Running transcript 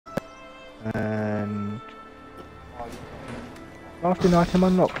And crafting item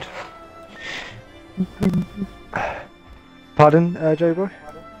unlocked. Pardon, Joe boy?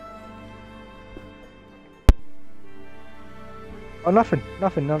 Oh, nothing.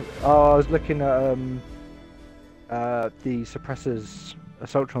 Oh, I was looking at the suppressor's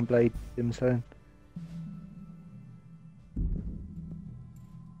Assaultron blade himself.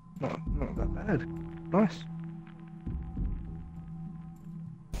 Not that bad. Nice.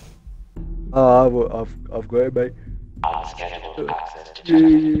 Oh, I've got it, mate.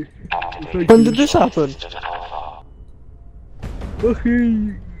 When did this happen?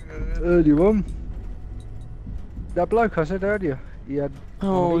 Okay, earlier on. That bloke I said earlier, he had.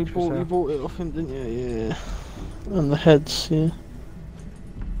 Oh, you bought it off him, didn't you? Yeah. And the heads, yeah.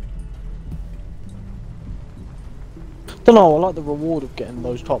 Don't know. I like the reward of getting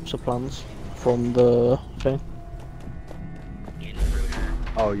those types of plans from the thing.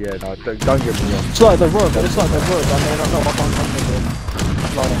 Oh yeah, no, don't get me wrong. It's like they work, but it's like they work. I mean, I know I can't remember them.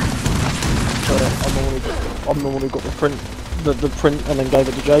 Like, I've normally got the print, the print, and then gave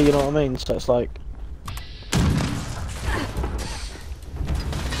it to Jay. You know what I mean? So it's like.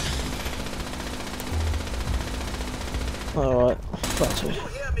 Alright, that's it.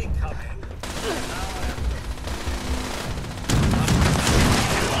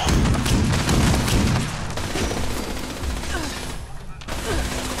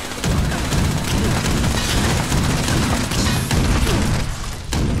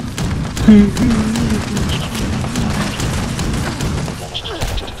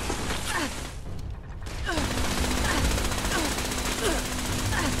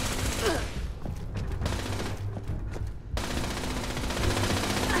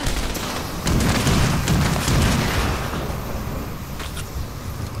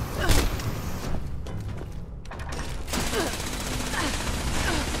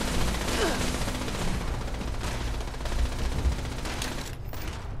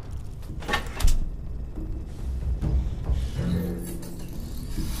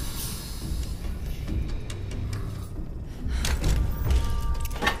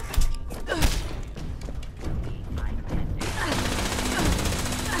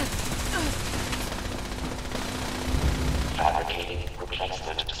 Fabricating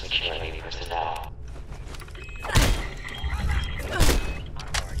replacement security personnel.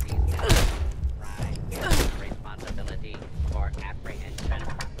 Responsibility for apprehension.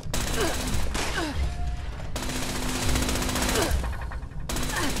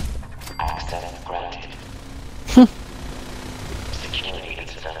 Access granted. Security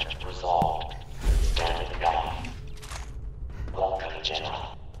incident resolved. Standard gone. Welcome,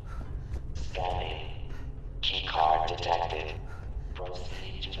 General. Scanning. Keycard detected.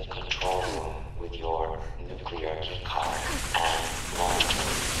 Proceed to the control room with your nuclear keycard and launch.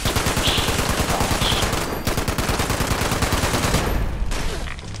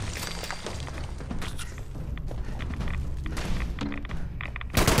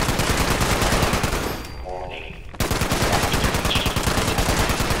 Warning.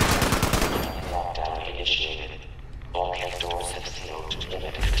 Lockdown initiated. Bulkhead doors have sealed to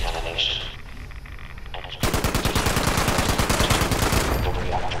limit contamination. The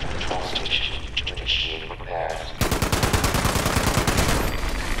reactor control station to initiate repairs.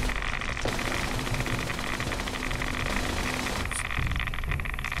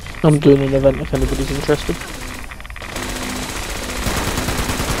 I'm doing an event if anybody's interested.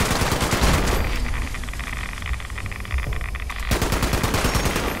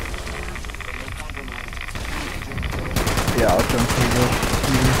 Yeah, I'll jump in the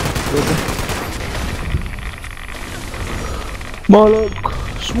Bollock,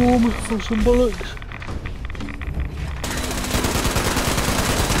 swarm for some bollocks.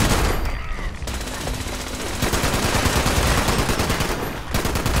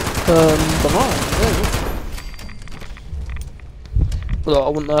 The mine, look, I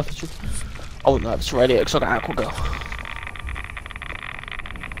wouldn't know if it's radio because I got aqua girl.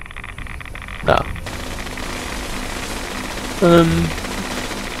 No.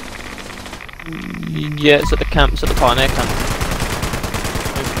 Yeah, it's at the camp, it's at the Pioneer camp.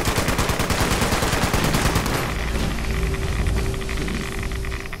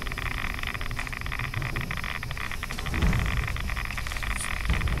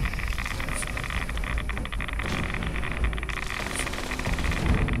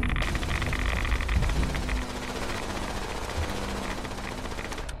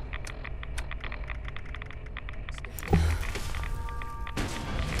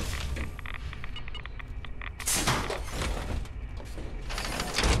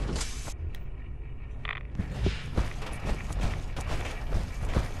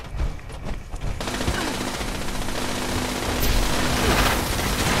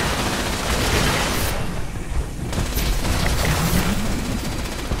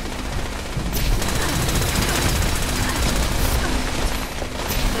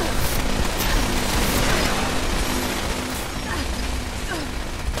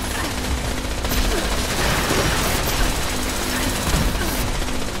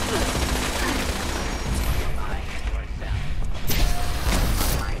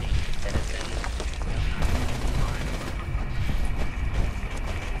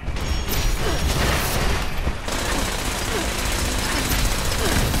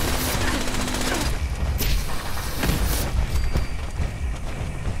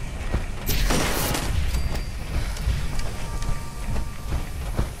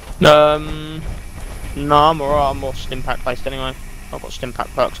 No, I'm alright. I'm more stim pack based anyway. I've got stim pack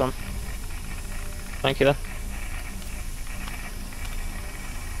perks on. Thank you there.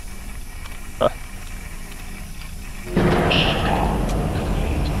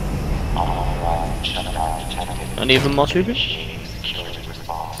 Any of them more stupid?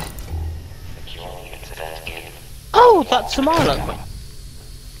 Oh, that's a Milo Queen.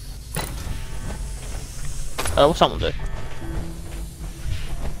 What's that one do?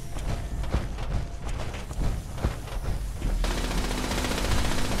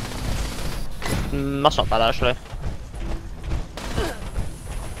 That's not bad actually.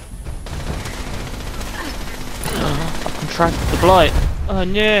 I can track the blight. Oh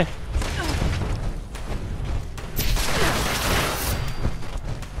yeah.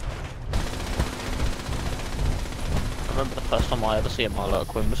 I remember the first time I ever see a Milo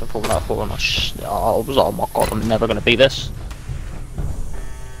Queen was in Fallout 4 and I was like, oh my god, I'm never gonna beat this.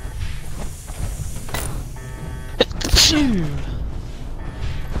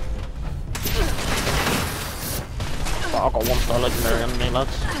 But I've got 1-star legendary on me,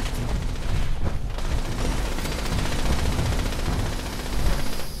 lads.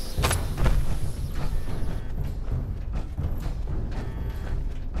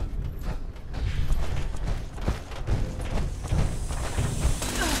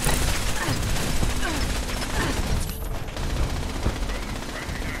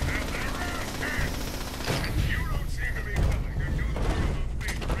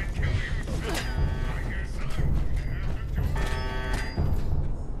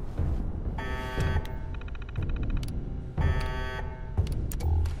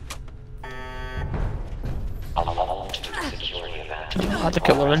 I had to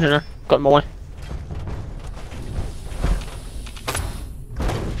kill one in here. Got in my way.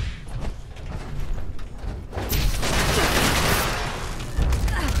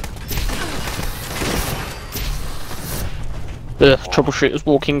 Ugh, troubleshooter's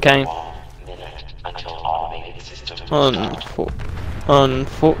walking cane.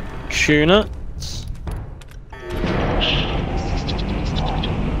 Unfortunate.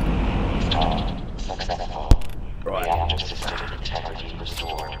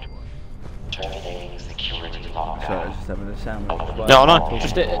 Yeah, I know,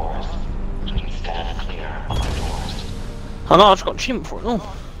 just did it. I know, I just got achievement for it, no.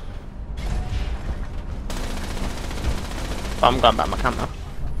 I'm going back to my camp now.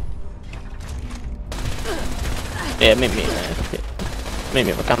 Yeah, meet me there. Meet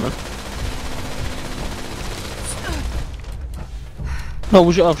me at my camp then. Oh,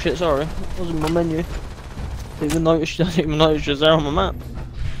 was you? Oh shit, sorry. It wasn't my menu. Didn't even notice you was there on my map.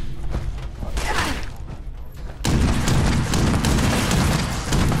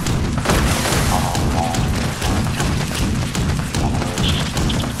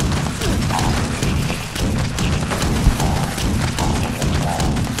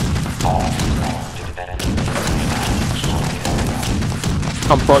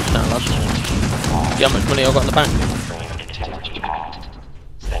 I'm broke now, lads. See how much money I've got in the bank?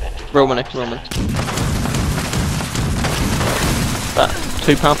 Real money, real money. About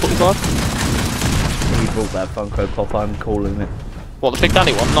 £2.45. You bought that Funko Pop, I'm calling it. What, the Big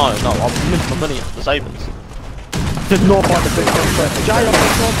Daddy one? No, I've missed my money at the savings. Did not buy the Big Daddy. Jay, I did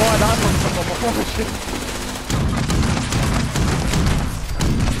not buy that one.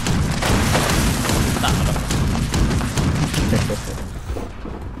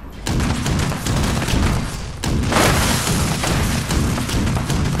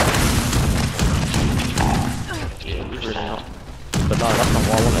 But no, that's not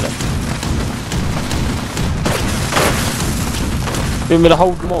what I wanted it. You want me to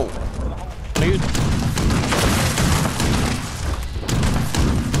hold them all? Dude.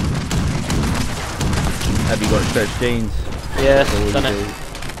 Have you got stretched jeans? Yeah, done it.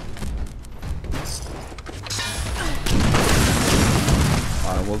 I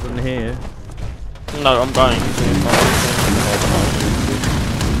wasn't here. No, I'm going to.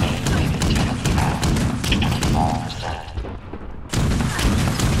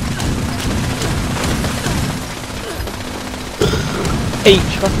 Each,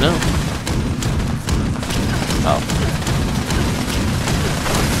 fuck no. Oh.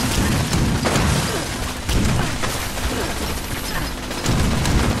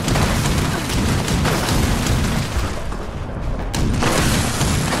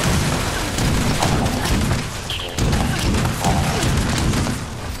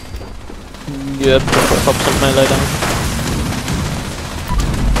 Yeah, pop some melee down.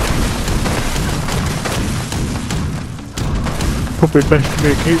 Probably best for me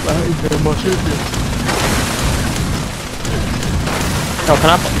to keep that in there myself. How can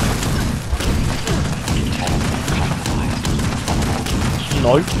happen? No,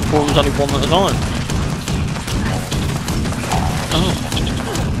 I thought it was only one at a time. Oh.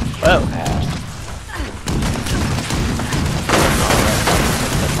 Well.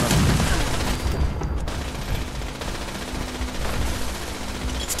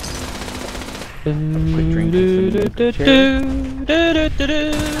 Quick drink of some cherry.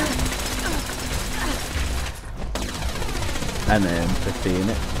 And then 50 in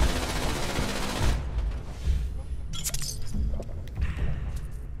it.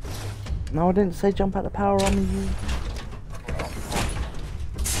 No, I didn't say jump out the power on me.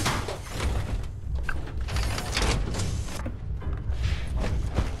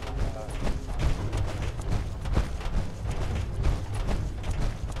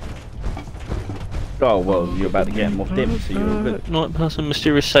 Oh well, you're about to get him off dim, so you're all good. Night person,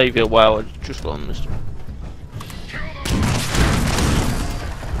 mysterious saviour. Wow, I just got on this.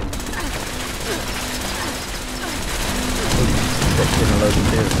 In a load of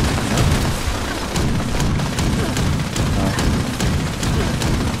beer, you know?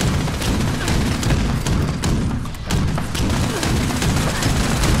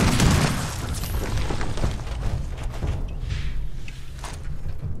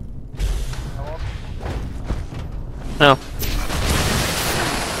 No.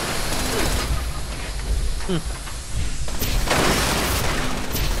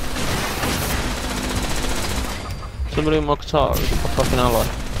 Somebody in my guitar, or is it my fucking ally?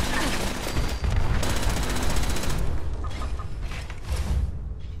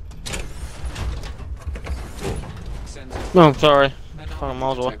 No, sorry. Fucking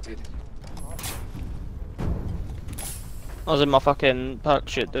miles away. I was in my fucking pack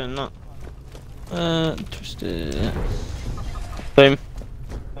shit doing that. Twisted. Boom.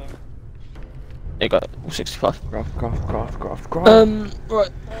 There you go, 65. Graph.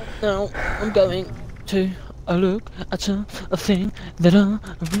 Right. Now, I'm going to look at a thing that I'm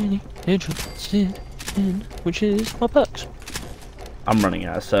really interested in, which is my perks. I'm running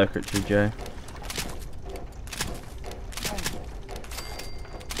out of circuitry, Joe.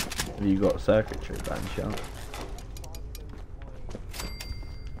 Have you got circuitry by any chance?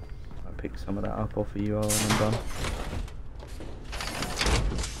 I'll pick some of that up off of you all when I'm done.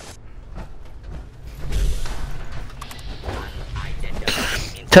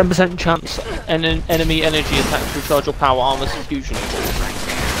 10% chance enemy energy attacks recharge your power armor's fusion.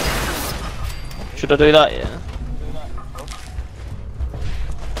 Should I do that, yeah?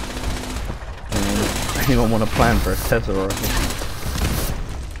 Anyone want to plan for a Tesla?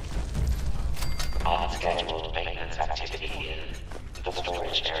 Unscheduled maintenance activity in the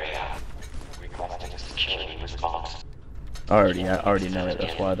storage area. Requesting a security response. I already know it,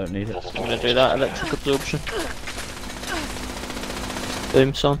 that's why I don't need it. I'm gonna do that, electric absorption.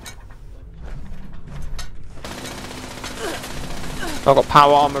 Boom, son. I've got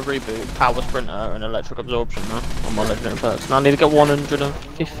power armor reboot, power sprinter, and electric absorption now on my legendary perks. Now I need to get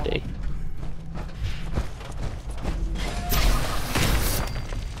 150.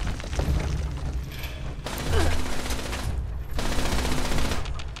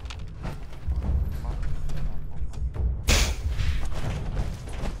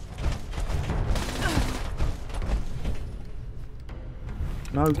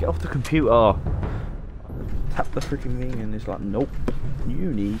 No, get off the computer. Tap the freaking thing and it's like, nope.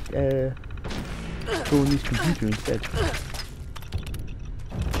 You need go on this computer instead.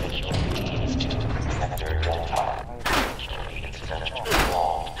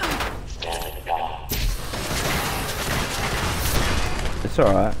 It's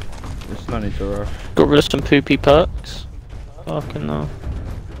alright. There's no need to rush. Got rid of some poopy perks. Fucking no.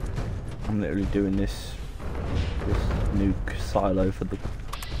 I'm literally doing this new silo for the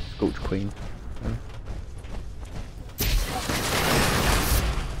Scorch Queen.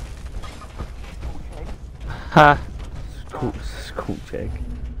 Ha. Scorch egg.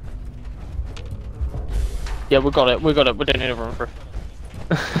 Yeah, we got it, we don't need to run through.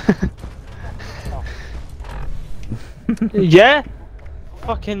 Yeah?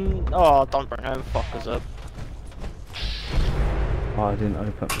 Fucking, oh, don't bring home fuckers up. Oh, I didn't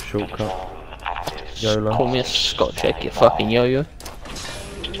open up the shortcut. YOLO. Call me a Scotch egg, you fucking yo-yo.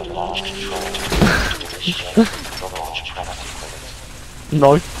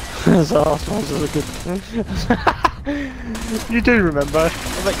 No. That's awesome, that's a good. You do remember, I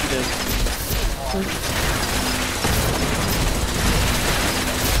bet you did.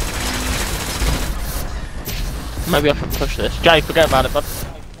 Maybe I should push this. Jay, forget about it, bud.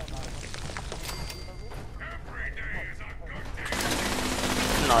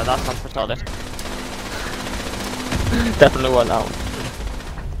 No, that's not retarded. Definitely won't out.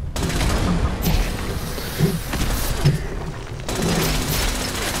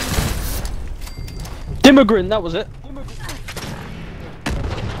 Immigrant, that was it.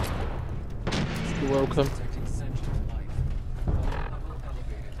 You're welcome.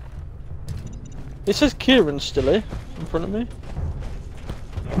 It says Kieran's still here, in front of me.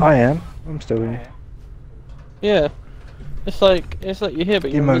 I am. I'm still here. Yeah. It's like you're here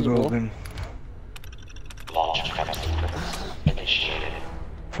but you're invisible. Hemoglobin. Launch sequence initiated.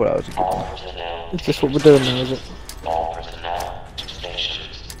 Thought that was a good All one. personnel. Is this what we're doing now, is it? All personnel to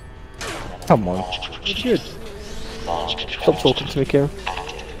stations. Come on. Launch Good. Launch control. Stop talking to me, Kieran.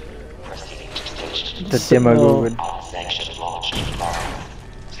 Active. Proceeding to stations. The Demoglobin. Unsanctioned launch confirmed.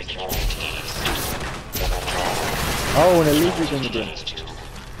 Security teams. The control room. Oh, an illegal immigrant.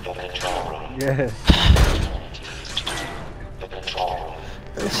 The control room. Yeah. The control room.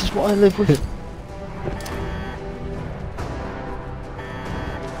 This is what I live with.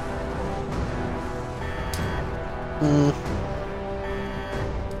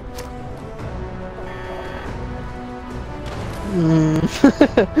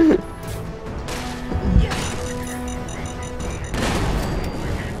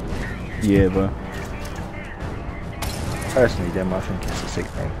 Yeah, bro. Personally, them, I think it's a sick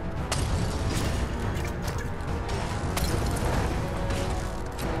thing.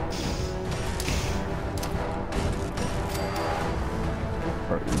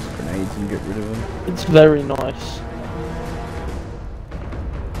 Throw these grenades and get rid of them. It's very nice.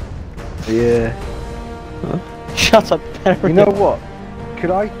 Yeah. Shut up, Perry. You know what?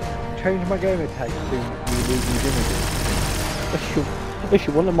 Could I change my gamer tag to illegal immigrant? If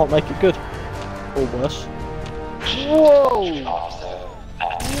you want, it might make it good. Or worse. Whoa!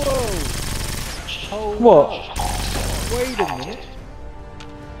 Whoa! What? Wait a minute.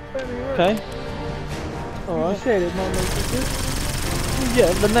 Okay. You Alright. said it might make it good.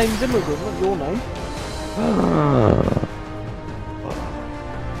 Yeah, the name's Immigrant, not your name.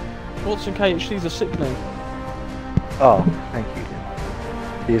 Watson KHD's a sick name. Oh, thank you.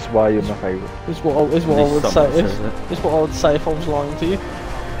 Here's why you're my favourite. Is what I would say. Is what I would say if I was lying to you.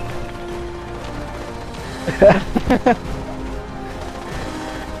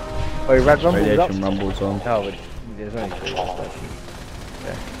 Oh, Red Rumble's up. Radiation rumbles on. Oh, there's only 3 left.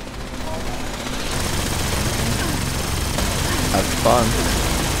 Yeah. Have fun.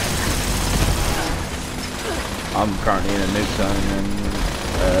 I'm currently in a nuke zone and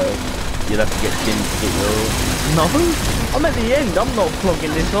you'll have to get skins to get your... No! I'm at the end, I'm not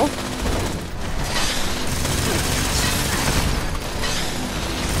clogging this off.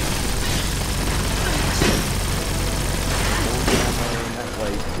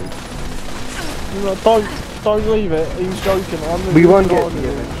 You're like, don't leave it. He was joking. I'm We won't get on the it.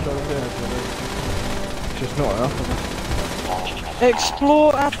 event. It's just not enough of us.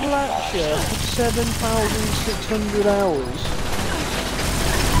 Explore Appalachia for 7,600 hours.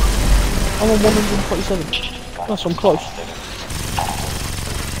 I'm on 127. Nice, I'm close.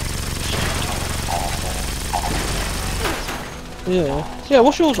 Yeah. Yeah,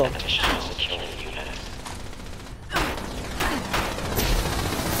 what's yours on?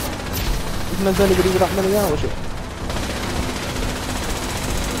 Isn't there anybody with that many hours yet?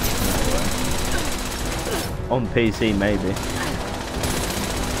 On PC maybe.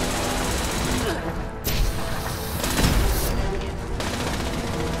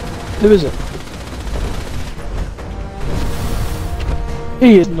 Who is it?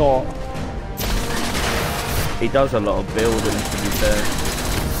 He is not. He does a lot of building, to be fair.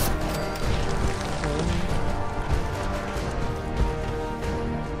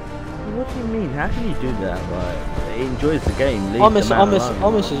 What do you mean? How can you do that? Like, he enjoys the game. Leave I miss the man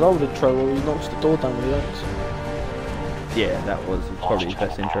alone. his old intro where he knocks the door down with the axe. Yeah, that was probably his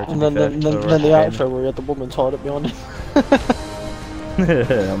best intro. To And be then fair, the for a game. outro where he had the woman tied up behind him. I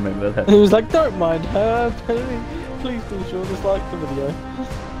remember that. He was like, don't mind her, please be sure to like the video.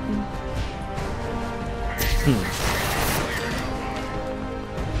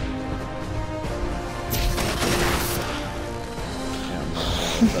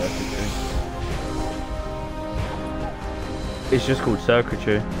 It's just called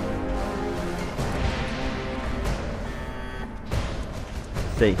circuitry.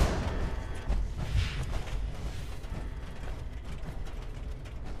 See.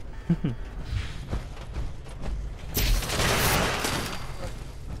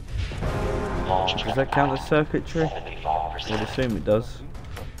 Does that count as circuitry? I would assume it does.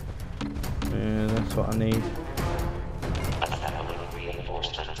 Yeah, that's what I need.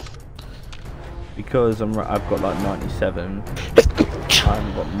 Because I've got like 97. I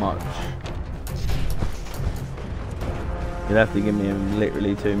haven't got much. You'll have to give me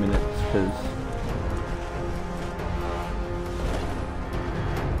literally 2 minutes because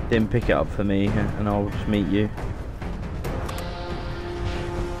Then pick it up for me, and I'll just meet you.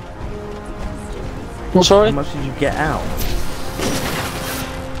 What, sorry? How much did you get out?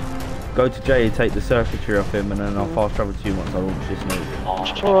 Go to Jay, take the circuitry off him, and then I'll fast travel to you once I launch this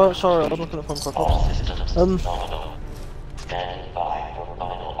nuke. Alright, sorry, I'm looking at phone call. Nominal. Stand by for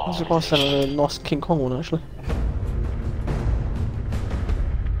final There's a guy selling a nice King Kong one, actually.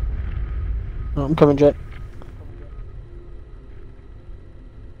 Right, I'm coming, Jay.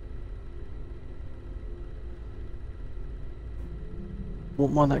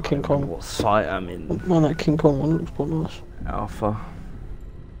 Won't mind that King Kong. What site I'm in? Won't mind that King Kong one, looks quite nice. Alpha.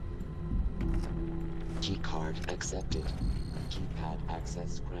 Keycard accepted. Keypad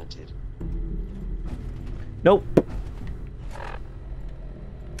access granted. Nope.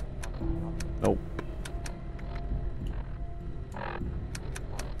 Nope.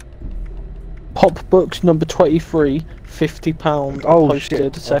 Pop books number 23, £50, Oh,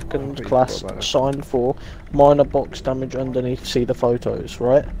 posted, shit. second I completely class, forgot about that. signed for, minor box damage underneath, see the photos,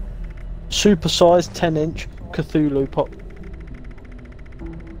 right? Supersized 10-inch Cthulhu pop.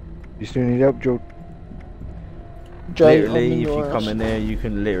 You still need help, Joe? Jay, I'm Literally, in if your you ass. come in there, you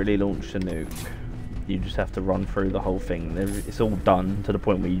can literally launch the nuke. You just have to run through the whole thing. It's all done to the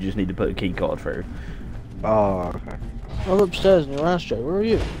point where you just need to put a key card through. Oh, okay. I'm upstairs in your ass, Jay. Where are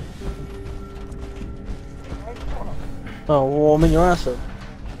you? Oh, well, I'm in your ass then.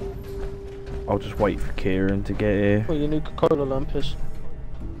 I'll just wait for Kieran to get here. Where your new Coca-Cola lamp is.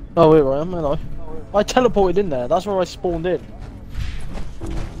 Oh, here I am, hello. I teleported in there. That's where I spawned in.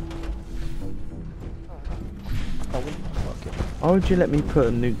 Oh, fuck it. Why would you let me put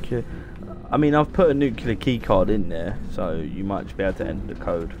a nuclear... I mean, I've put a nuclear key card in there, so you might just be able to enter the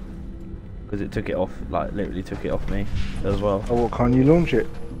code. Because it took it off, like, literally took it off me as well. Oh, what, can't you launch it?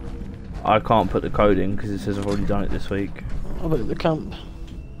 I can't put the code in because it says I've already done it this week. I'll be at the camp.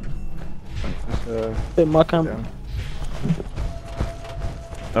 It's, In my camp. down.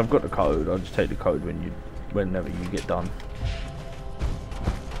 I've got the code, I'll just take the code whenever you get done.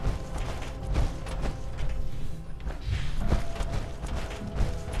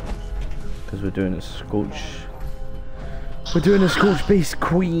 Because we're doing a Scorch... We're doing a Scorch Beast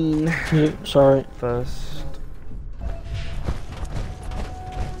Queen Yeah, sorry. first.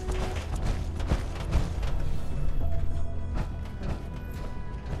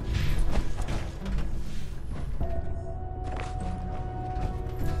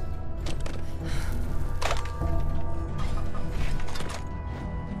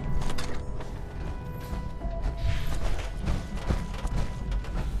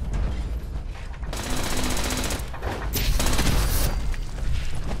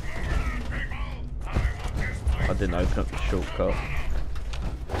 I didn't open up the shortcut.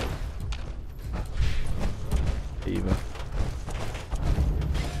 Either.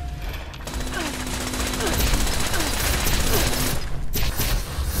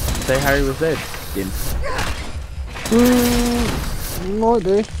 Say Harry was dead. Dim. Might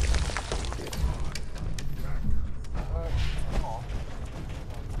be.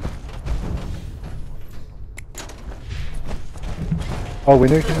 Oh, we're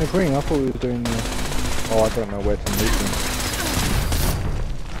nuking the green. I thought we were doing the... Oh, I don't know where to nuke them.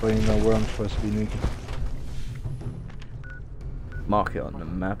 I don't even know where I'm supposed to be nuking. Mark it on the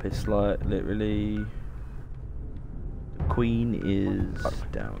map. It's like literally. The Queen is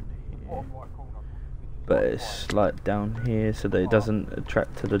down here, but it's like down here so that it doesn't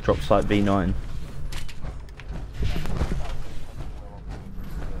attract to the drop site V9.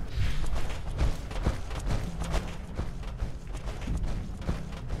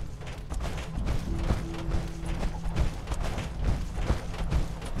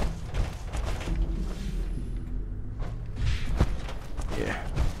 Yeah.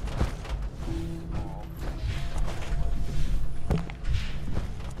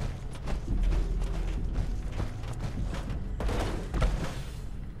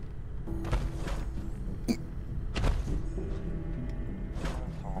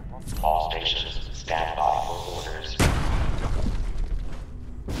 All stations stand by for orders.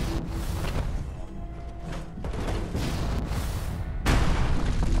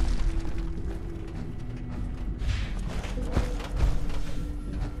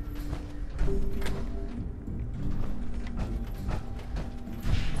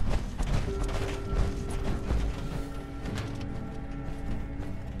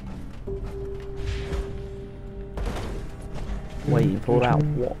 Waiting for that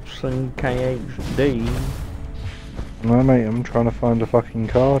Watson KHD. No, mate, I'm trying to find a fucking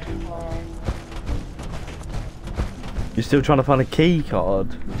card. You're still trying to find a key card?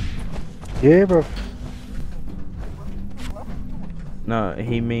 Yeah, bro. No,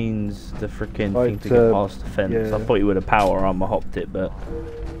 he means the freaking Right, thing to get past the fence. yeah. I thought he would have power armor hopped it, but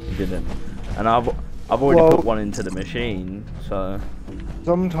he didn't. And I've already Well- put one into the machine, so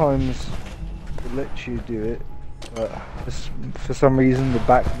Sometimes it lets you do it, but for some reason the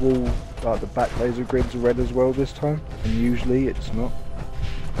back wall, like the back laser grid's red as well this time, and usually it's not.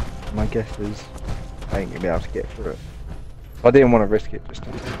 My guess is I ain't gonna be able to get through it. I didn't want to risk it just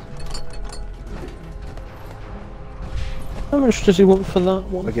in case. How much does he want for that I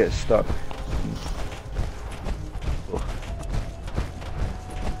one? get stuck.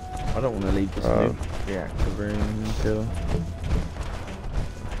 I don't want to leave this new reactor room until.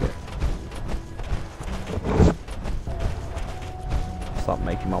 Start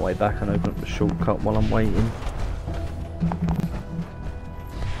making my way back and open up the shortcut while I'm waiting.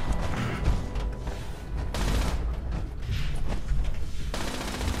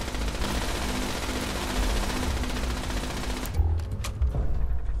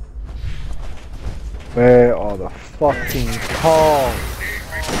 Where are the fucking cars?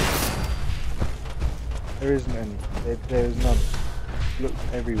 There isn't any. There is none. Look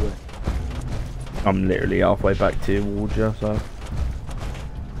everywhere. I'm literally halfway back towards you, so.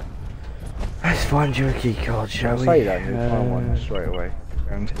 Let's find you a key card, shall I'll we? say that and you'll find one straight away.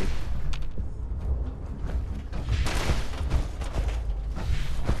 Guaranteed.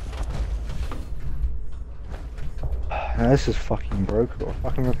 Now this is fucking broke. I've got to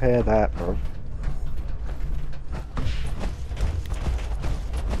fucking repair that, bro.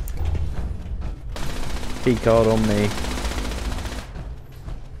 Key card on me.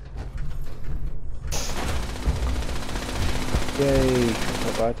 Yay!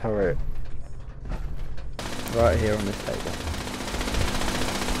 Not bad turret. Right here on this table.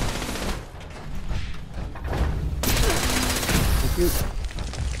 Thank you.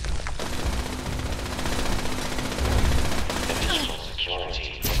 Additional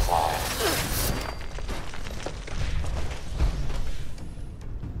security required.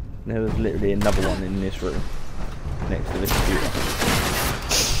 There was literally another one in this room, next to the computer.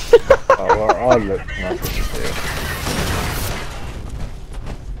 Oh, well, I looked nothing to do.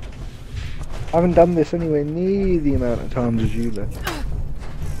 I haven't done this anywhere near the amount of times as you left.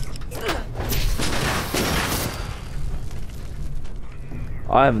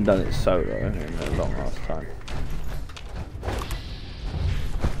 I haven't done it solo in a long ass time.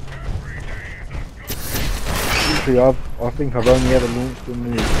 Usually I think I've only ever launched a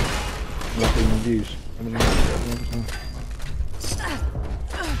move. Nothing in use. I haven't launched it one time.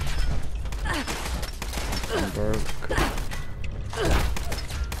 Broke.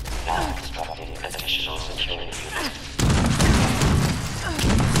 Now constructing additional security units.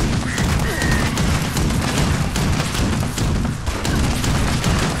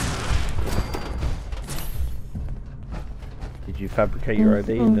 Did you fabricate your OB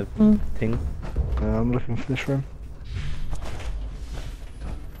in the thing? I'm looking for this room.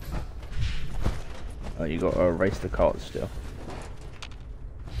 Oh, you got to erase the cards still.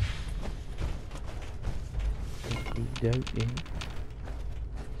 Okey-dokey.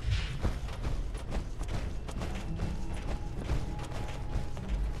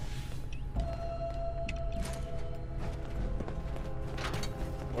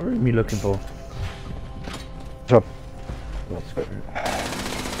 What room are you looking for? So, Let's go.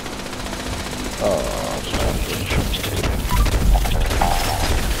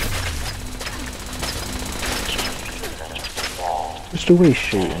 just always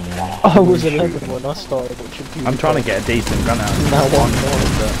shooting. Man. I was 11 when I started watching PewDiePie. I'm trying to get a decent gun out. Now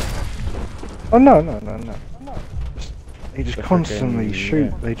I'm Oh no. They just The constantly frickin- shoot.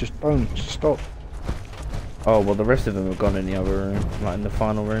 yeah. They just don't stop. Oh well, the rest of them have gone in the other room, like in the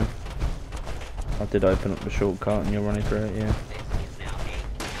final room. I did open up the shortcut and you're running through it, yeah.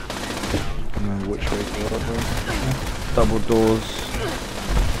 I don't know which way to go. Double doors,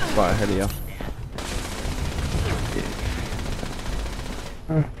 right ahead of you.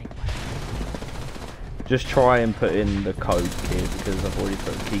 Just try and put in the code here because I've already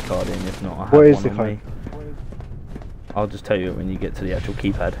put a key card in. If not, I have What is one the on code? me. I'll just tell you when you get to the actual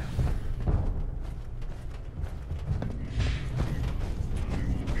keypad.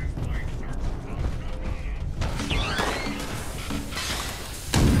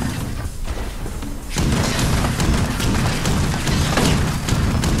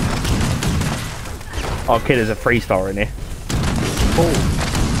 Oh, kid, there's a 3-star in here.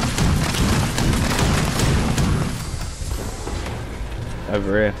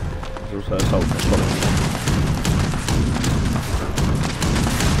 Over here. There's also a assault following me.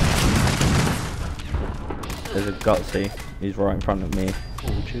 There's a gutsy. He's right in front of me.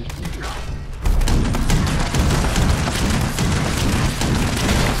 Oh, cheers.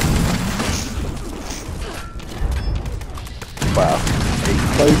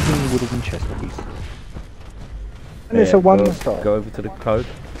 Clothing, wooden chest piece. And it's Yeah, a 1-star. Go over to the code.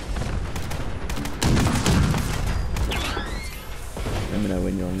 Let me know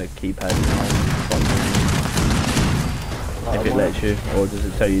when you're on the keypad. If it lets you, or does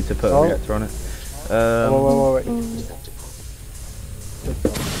it tell you to put a reactor on it? Wait. I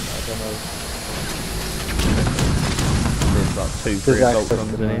don't know. There's like 2, 3 There's assault access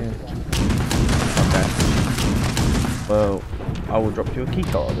guns to in here. Okay. Well, I will drop you a key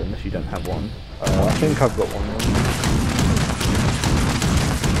card unless you don't have one. I think I've got one.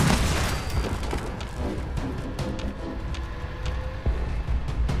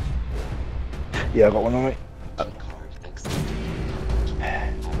 Yeah, I got one on me.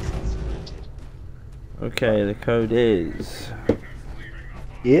 Okay, the code is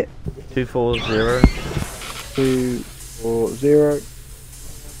Yeah. 240 240.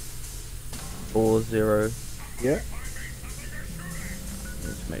 40. Yeah.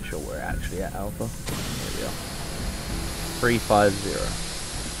 Let's make sure we're actually at alpha. There we are. 350.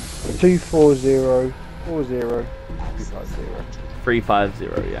 240 40 250.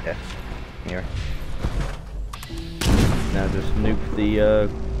 350, yeah. Yeah. Here. Now just nuke the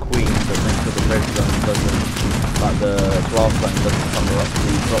queen, but make sure the red zone doesn't, like the blast zone doesn't cover up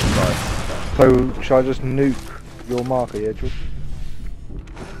the drop side. So, shall I just nuke your marker, yeah, George?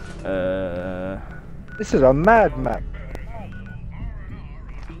 This is a mad map.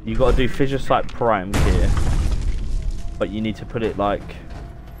 You gotta do fissure site prime here, but you need to put it like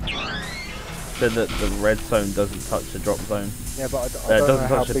so that the red zone doesn't touch the drop zone. Yeah, but I It don't know doesn't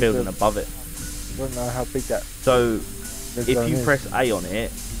how touch the big building above it. I don't know how big that So red if zone you is. press A on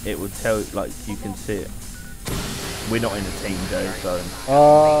it, it would tell, like, you can see it. We're not in a team, Joe, so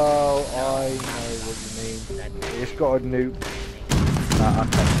Oh, I know what you mean. It's got a nuke.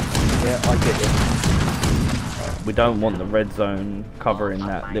 Okay. Yeah, I get it. we don't want the red zone covering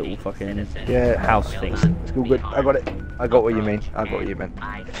that little fucking house thing. It's all good. I got it. I got what you mean. I got what you meant.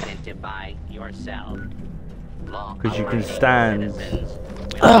 Identify yourself. Because you can stand,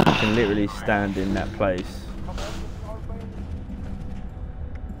 you can literally stand in that place.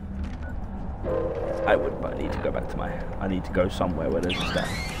 I would, but I need to go back to I need to go somewhere where there's a stack.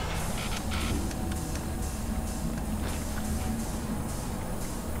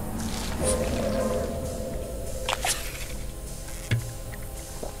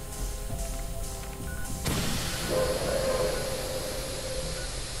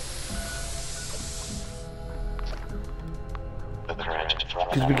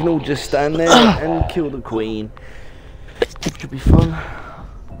 Because we can all just stand there and kill the queen. Should be fun.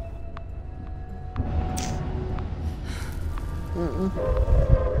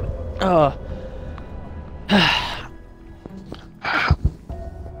 Oh.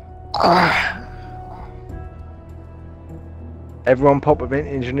 Everyone pop a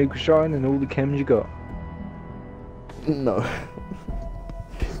vintage nuke shine and all the chems you got. No.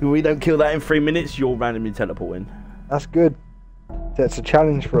 If we don't kill that in 3 minutes, you're randomly teleporting. That's good. That's a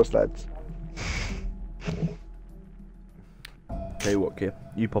challenge for us, lads. Tell you what, Kip,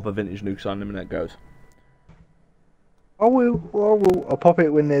 you pop a vintage nuke sign and that goes. I will. I'll pop it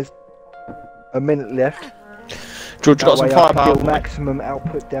when there's a minute left. George, you got That some way I can firepower. deal maximum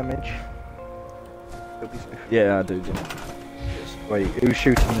output damage. It'll be safe. Yeah, I do. Wait, who's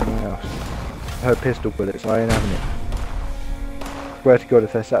shooting in my house? Her pistol bullets, I ain't having it. Swear to God,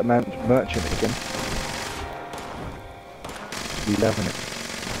 if that's that merchant again. He's having it.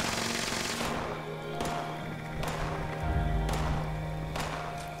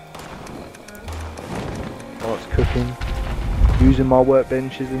 Starts cooking. Using my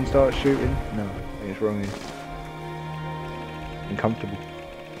workbenches and start shooting. No, I think it's wrong here. Uncomfortable.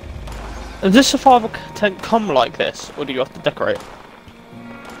 Does this survival tent come like this, or do you have to decorate?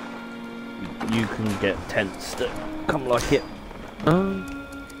 You can get tents that come like it.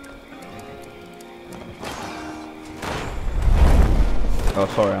 Oh,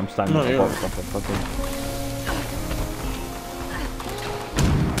 sorry, I'm standing No, on the you're box off a fucking.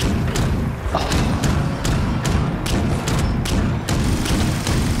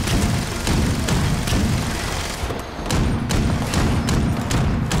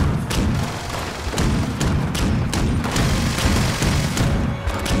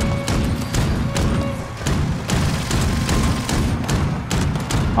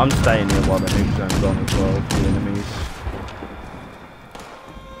 I'm staying here while the nuke zone's on as well for the enemies.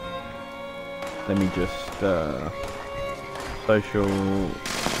 Let me just social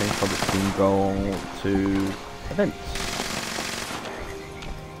change public team goal to events.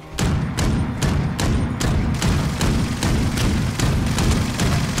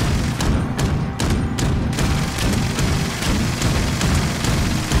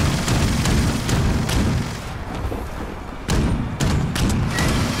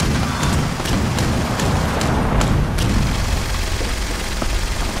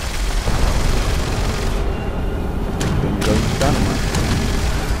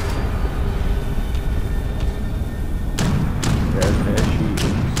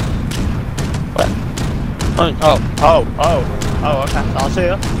 Oh, okay. I'll see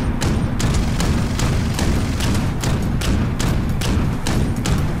ya.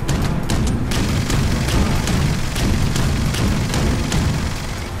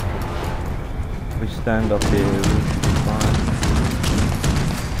 We stand up here, we should be fine.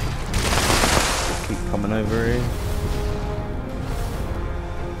 Just keep coming over here.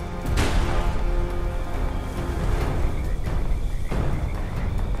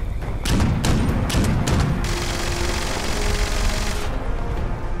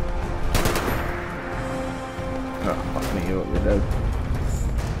 Oh, fuck me, you're dead.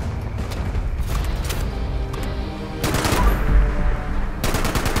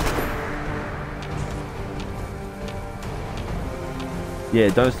 Yeah,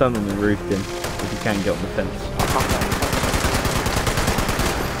 don't stand on the roof then, if you can get on the fence.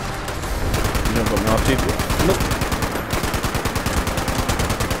 You don't got an R2? Look.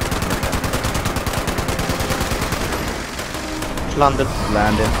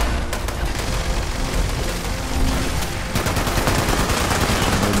 Landing.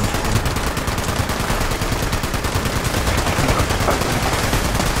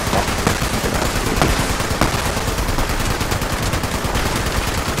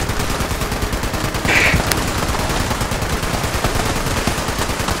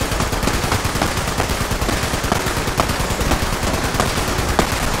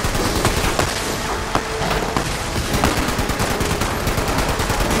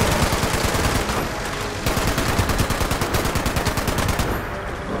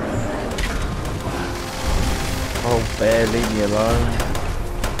 Oh, bear, leave me alone.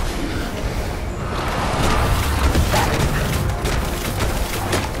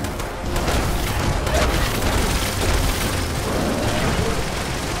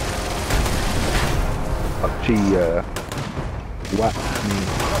 Actually, whacked me.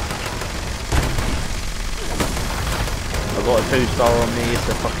 I've got a 2-star on me, it's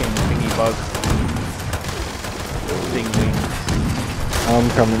a fucking thingy bug. Stingwing. I'm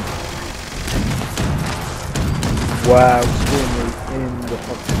coming. Wow, still me in the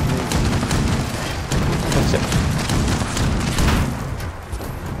fucking thing. That's it.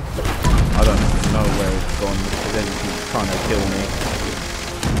 I don't know where it's gone because everything's trying to kill me.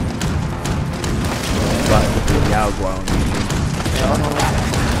 Like the Jaguar on YouTube. Yeah.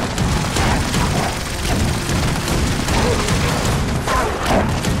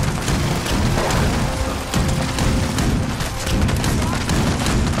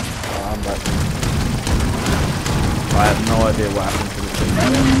 I'm back. I have no idea what happened to the thing there. I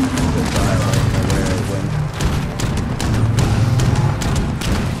don't know where it went.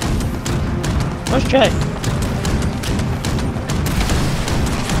 Where's Jay?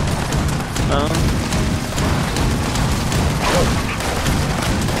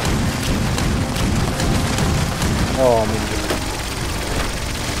 Oh, I'm in this.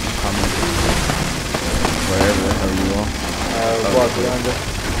 Wherever the hell you are. Right behind us.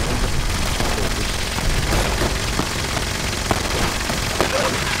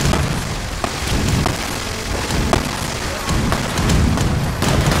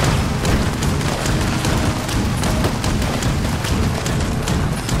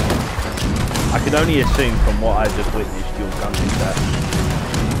 I can only assume from what I just witnessed your gun is that.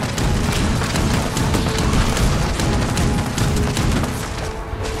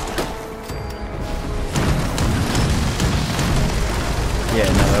 Yeah,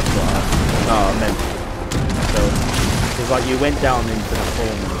 no, that's what I meant. So, because like you went down into the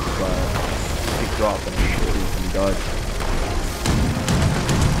form and picked you up and you died.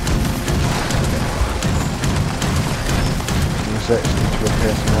 Section to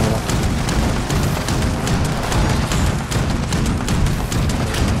repair some armor.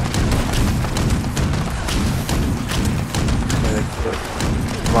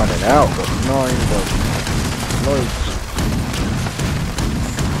 Running out, but 9 but loads.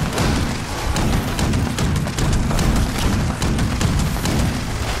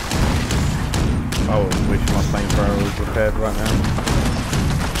 I wish my flamethrower was repaired right now.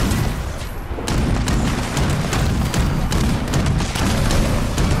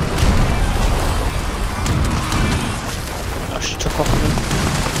 She took off me.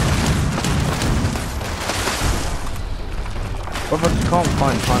 But I just can't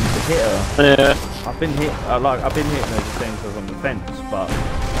find time to hit her. Yeah. I've been hitting her the same because on the fence, but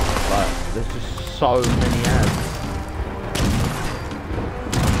like there's just so many ads.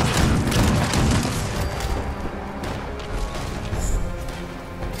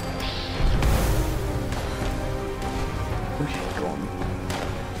 Where's she gone?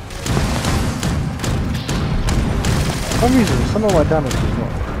 For some reason, some of my damage is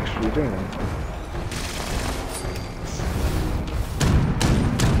not actually doing anything.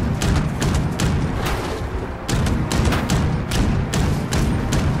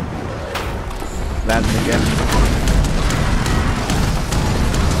 landing again.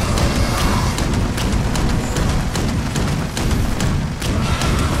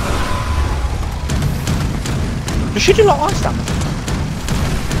 Does she do like ice damage?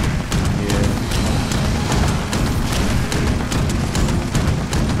 Yeah.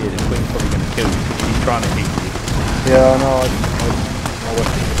 Yeah, the queen's probably going to kill you. She's trying to beat you. Yeah, I know. I went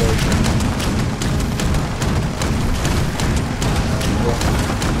to the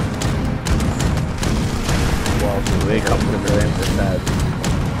Wow, so they come to the end of that.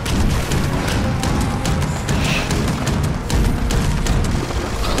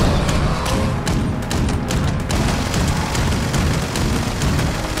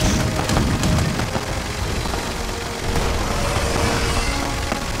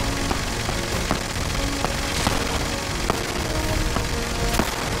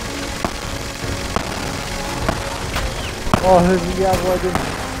 Oh, who's the other wagon?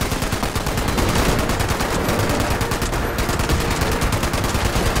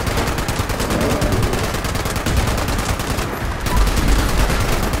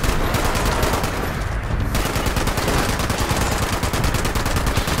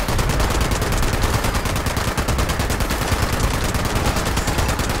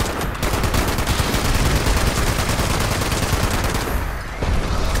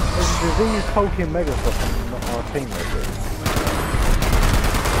 Does he use Tolkien Megasoft and not our team right?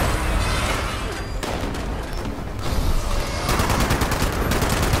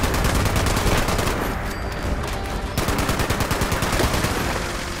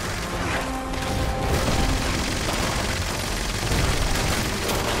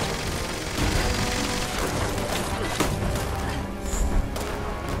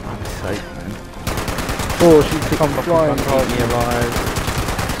 Oh, she's come flying past me alive.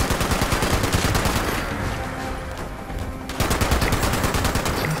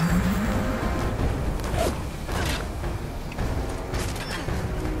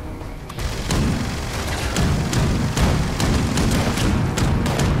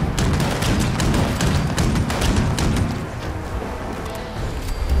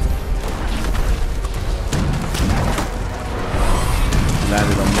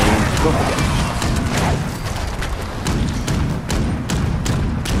 Landed on me. Go again.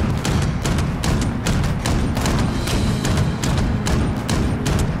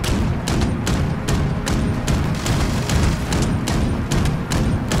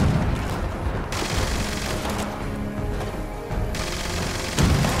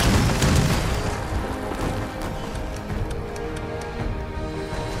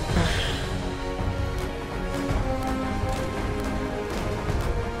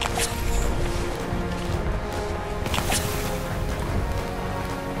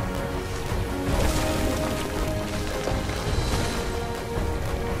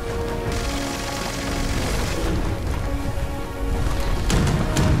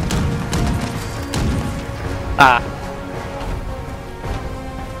 Ah.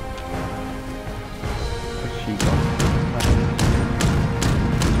 Where's she gone?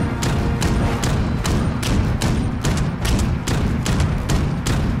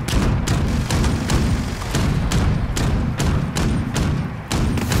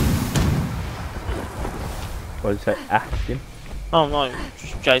 What did you say? Asking? Oh no,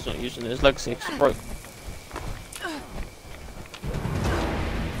 Jay's not using his legacy because it broke.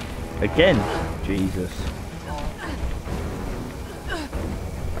 Again? Jesus.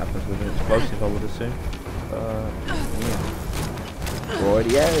 Happens with an explosive, I would assume. Yeah.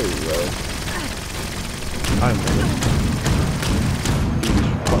 Radio. I'm ready.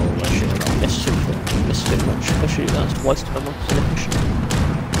 It's too much. Actually, that's a waste of ammo. It's inefficient.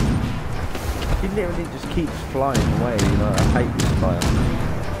 He literally just keeps flying away, you know, I hate this fire.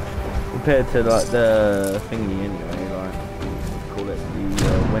 Compared to like the thingy anyway, like, call it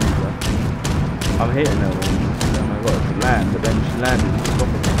the Wednesday. I'm hitting her and I got her to land, but then she landed and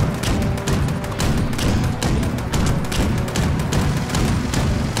stopped it.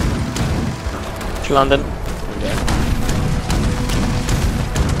 To London. Yeah.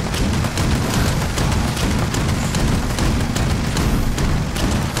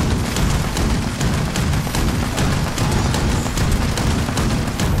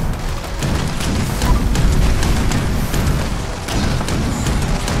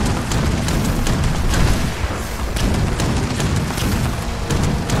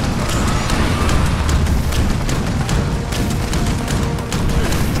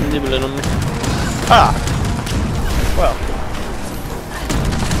 Nibbling on me. Ah! Well.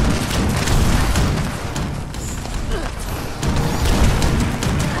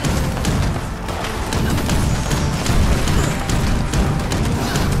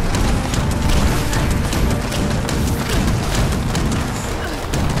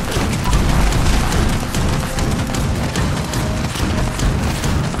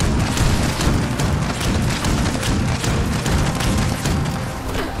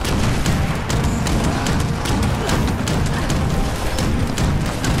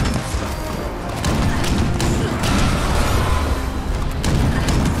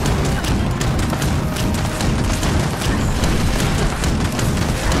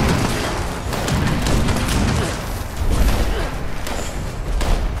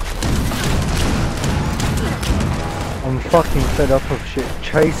 fucking fed up of shit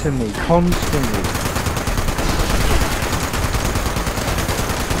chasing me constantly.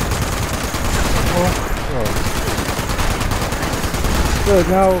 Oh god. Good,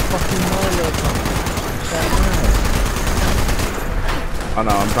 now fucking Mario comes. I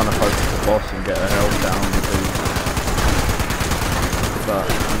know, I'm trying to focus the boss and get her health down too. But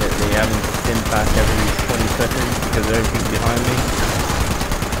I'm literally having to stim back every 20 seconds because of everything behind me.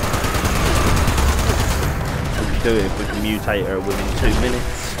 We can do it if we can mutate her within 2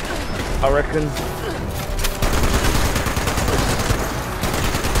 minutes, I reckon.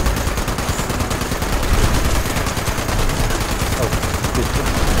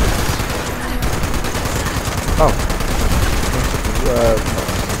 Oh.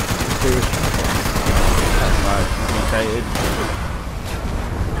 Serious. Right, she's mutated.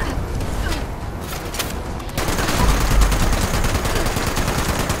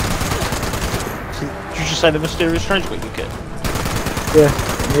 Did you just say the mysterious strange what you get? Yeah,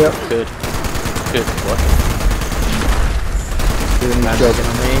 yep. Good. Good. What? Doing his Man's job. looking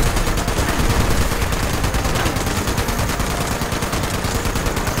at me.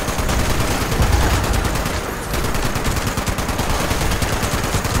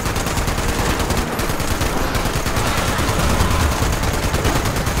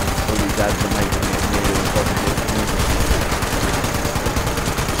 Dads are making it nearly impossible for me.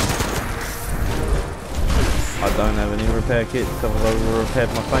 I don't have any repair kits because I've over repaired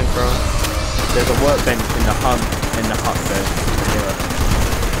my flamethrower. There's a workbench in the hut there. Here.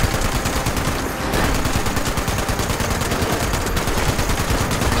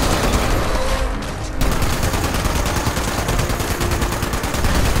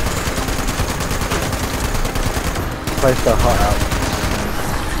 Place the hut out.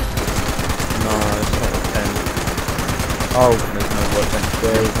 No, it's not a tent. Oh, There's no workbench.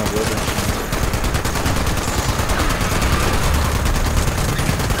 there is no workbench.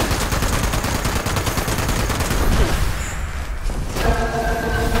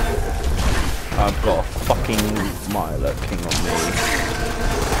 I've got a fucking Milo King on me.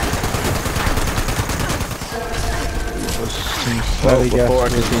 Well, before I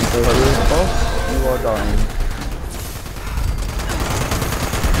can see the boss, you are dying.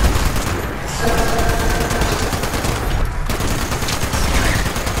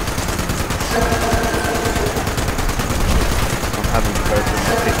 I'm having to go through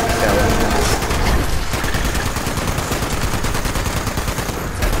my 50 calories.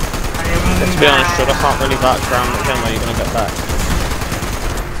 To be honest, Judd, I can't really vouch around the thing where you're going to get back.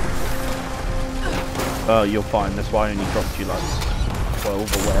 Oh, you're fine. That's why I only dropped you like 12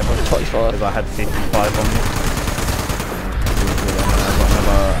 or whatever. 25. Because I had 55 on me. I've got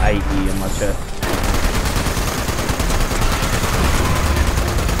another 80 in my chest.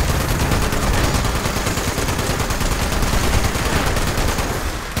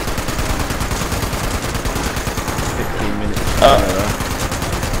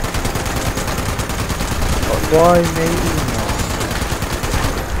 Why me?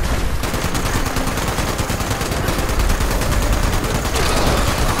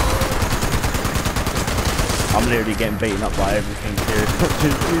 I'm literally getting beaten up by everything here. It's not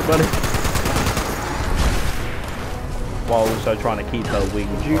just you, buddy. While also trying to keep her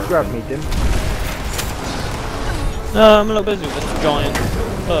wings. Did you grab me, Dim? No, I'm a little busy with this giant.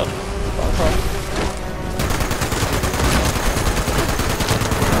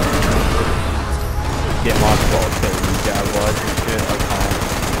 Get my spot kill these jaguars and shit, I can't.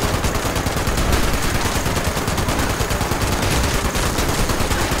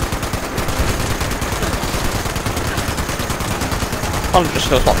 Kind of just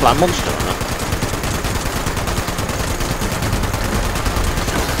feels like Land Monster on it.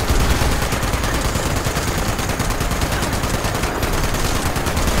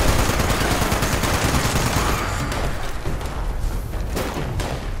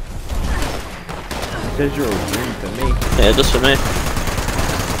 It says you're a win for me. Yeah, just for me.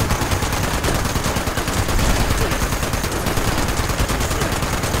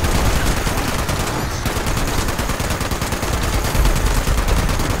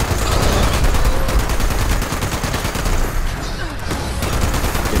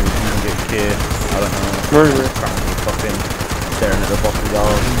 I don't know. We're currently fucking staring at the boss's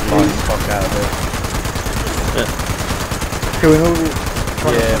arms, flying the fuck out of it. Yeah. Doing all the...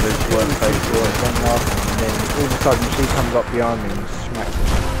 Yeah, but she wasn't faced for it, one last, and then all of a sudden she comes up behind me and smacks me.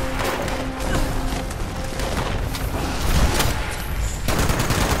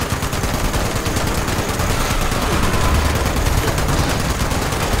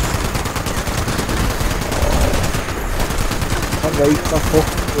 I'll wait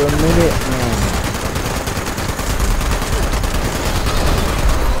for a minute, man.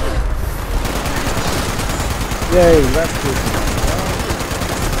 Yay, that's good.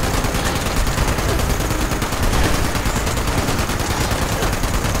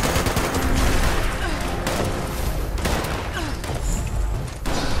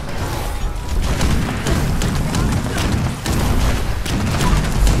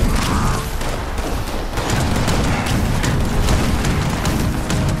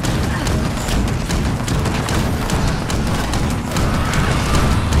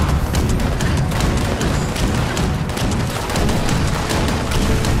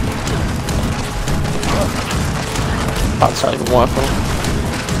 That's not even working.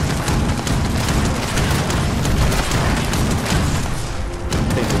 I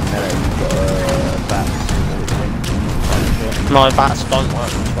think in melee you've got bats. My bats don't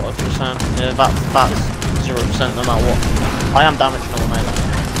work, that's what I was just saying. Yeah, that's 0% no matter what. I am damaging all melee.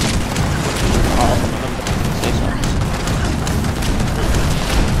 Oh, I remember. See something.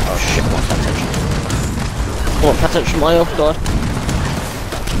 Oh shit, I want that attention. I want that attention, my health died.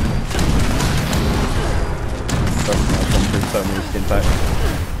 I've gone through so many skin packs.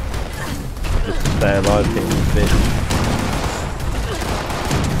 Just to stay alive, hitting the fish.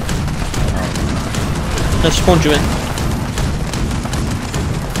 They spawned you in.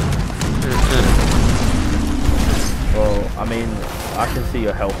 Well, I mean, I can see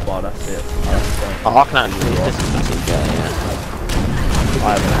your health bar, that's it. Oh, I can actually use this as a yeah. I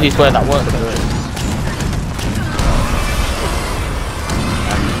haven't He's where that works though.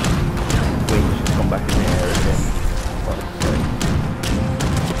 And Queen's just gone back in the air again.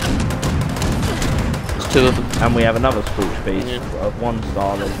 There's two of them. And we have another Scorch Beast, Yeah. a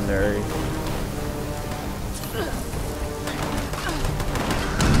 1-star legendary.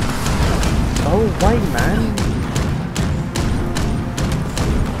 Oh, wait, man.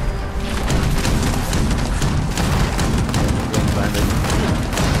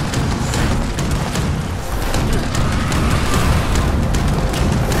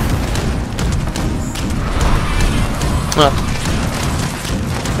 Well,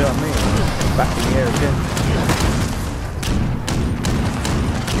 You know what I mean? Back in the air again.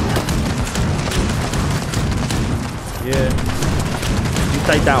 Yeah. You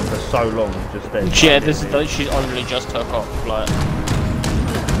stay down for so long, just then. yeah, this is she's only just took off, like.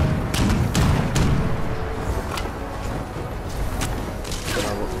 Don't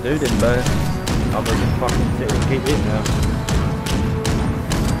know what to do then, bro. I'm gonna just fucking sit and keep it now.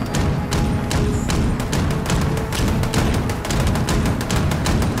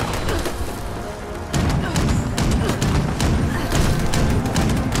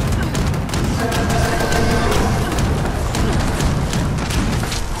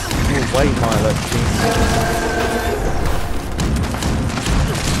 Way Milo,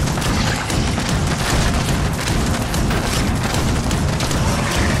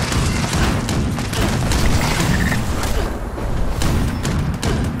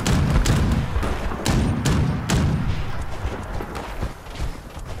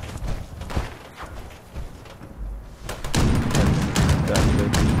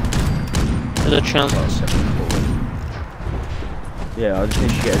 There's a chance. Yeah, I just need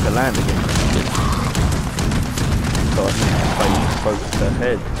to get her to land again. So I need to focus her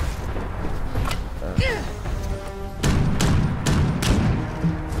head.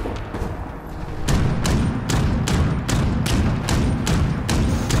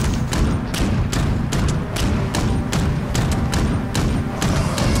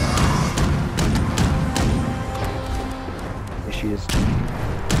 Here she is.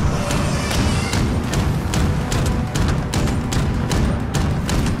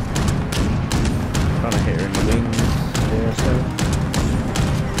 Trying to hit her in the wings. Yeah, so.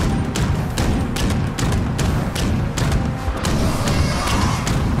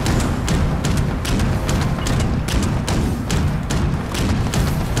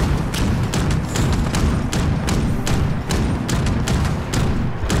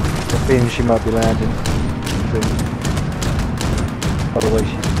 I think she might be landing soon. By the way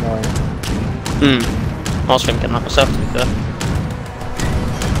she's flying. I was thinking that myself to be fair.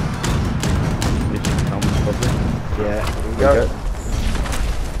 Did she come probably? Yeah, here we go.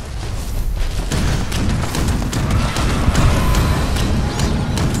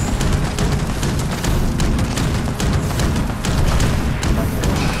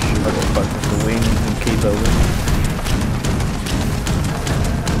 I've got to focus the wings and keep her wings.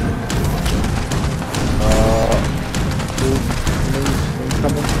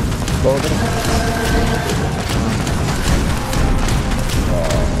 Incoming. Loading.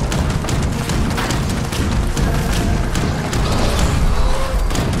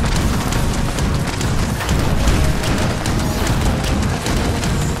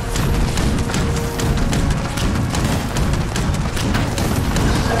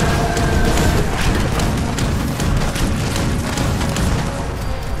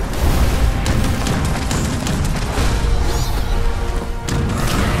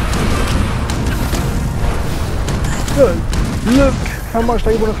 how much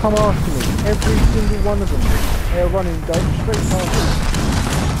they want to come after me. Every single one of them. They are running straight past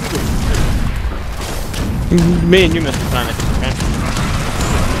me. Me and you must be playing it, okay?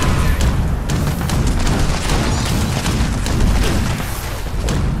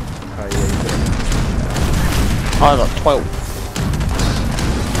 Oh yeah, you got it. I got 12.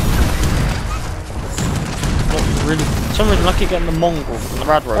 Not really. For some reason I keep getting the mongrel from the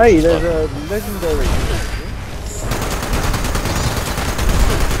rad roach. Hey, there's a legendary.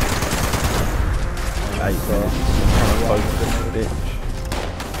 Hey, bitch.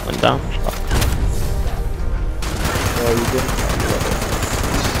 Went down. Oh, you didn't.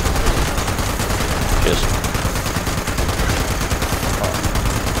 Cheers.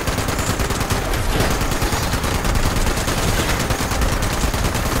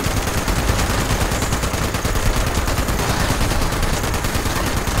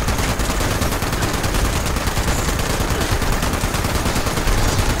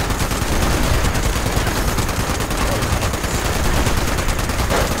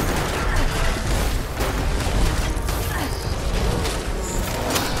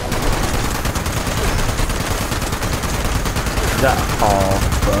 That half,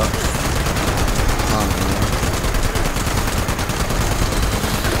 but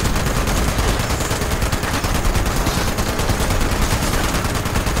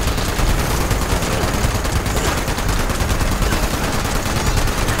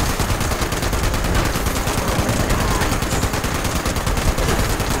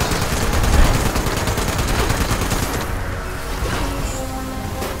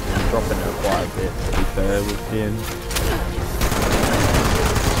dropping it quite a bit, to be fair with him.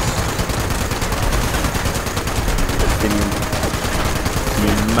 You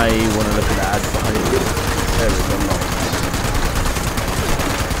may want to look at the ads behind you. There is a lot.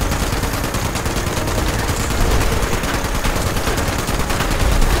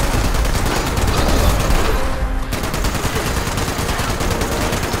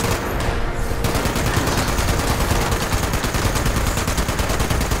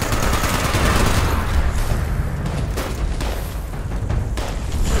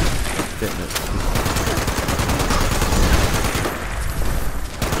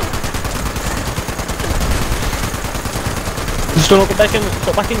 You still not got back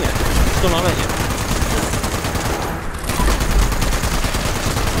in yet? Still not in yet?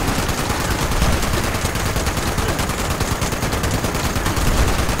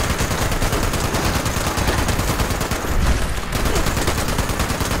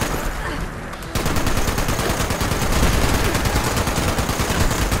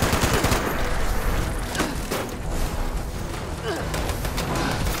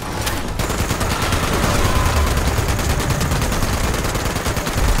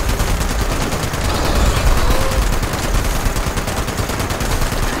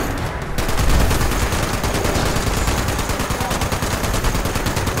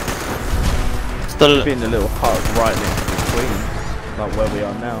 There's been a little hut right next to the queen, like where we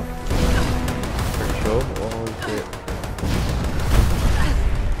are now. Pretty sure. Or is it?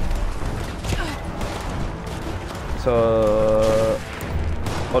 So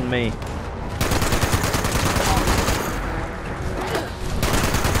on me.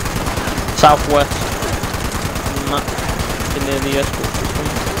 Southwest. Near the escort system.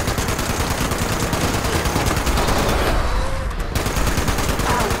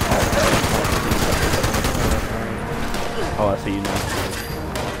 Oh, I see you now.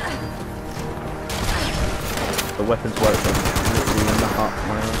 The weapons work then. Literally in the hut,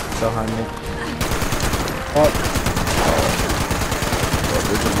 behind me. What? Oh,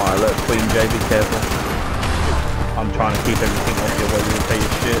 this is my alert. Queen J, be careful. I'm trying to keep everything off your way you take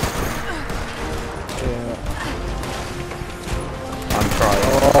your shit. Yeah. I'm trying.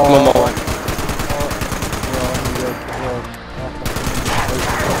 One more.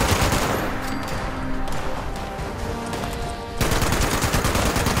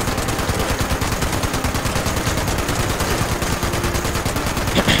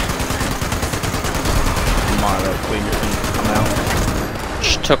 Queen just come out.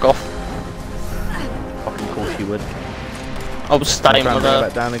 Just took off. Fucking course you would. I was staying with with her. her.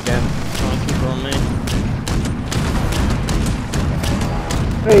 Back down again. Trying to keep her on me.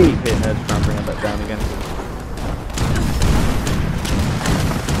 Hey! Keep hitting her to try and bring her back down again.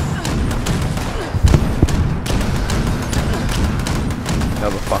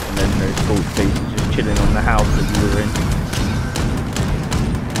 Another fucking legendary sports piece is just chilling on the house that you were in.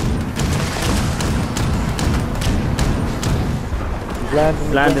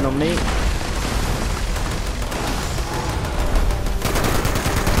 Landing on me.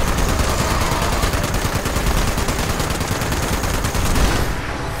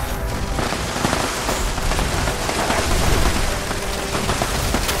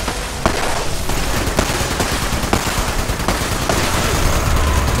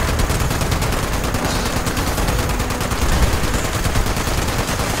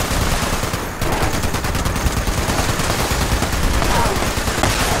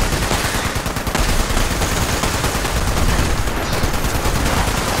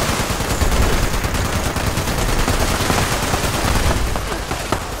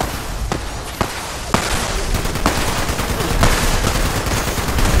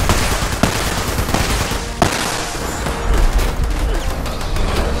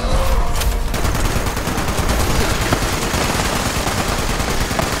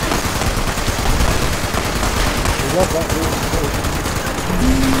 love that.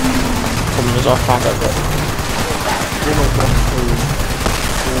 Problem is I can't go there. Almost gone through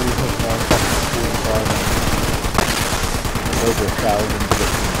all of my fucking 45 over 1,000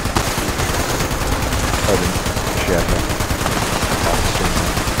 victims. Shit.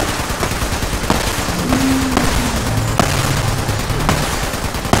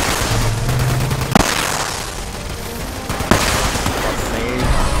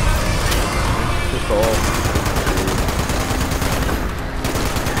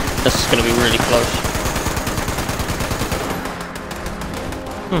 This is going to be really close.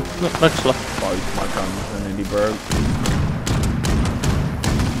 Look, looks like Both my guns are nearly broke.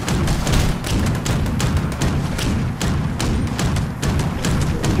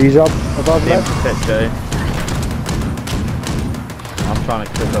 He's up above Damn, left. protect Jay. I'm trying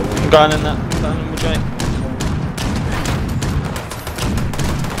to clip her I'm wing. going in that. I'm going in with Jay.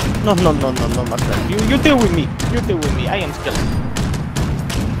 No, my friend. You deal with me. You deal with me. I am skilled.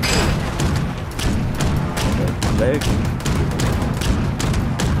 Leg.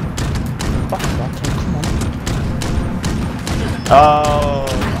 Fuck that thing, come on. Oh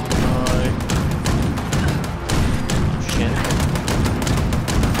no. Shit.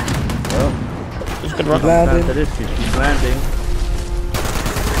 Well, He's good run. Landing. after this, she's landing.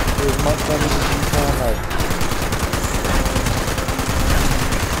 Do as much damage as you can, mate.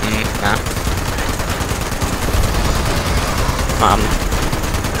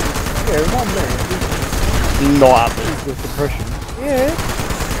 Yeah, remind me. Not happy. The suppression. Yeah.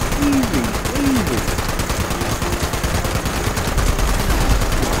 Easy.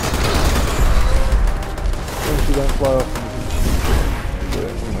 Once you don't fly off, you can do it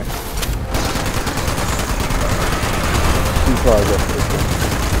anyway. 2 flies off this one.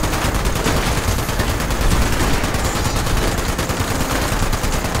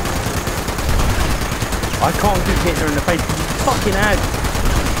 I can't keep hitting her in the face because she's fucking ad.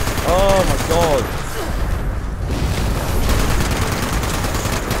 Oh my god.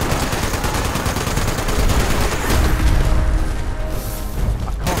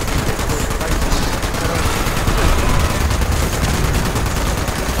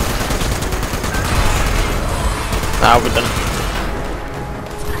 Nah, we're done.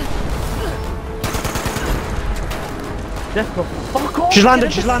 Death block. Fuck off. She's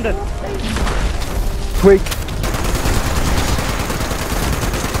landed. Quick.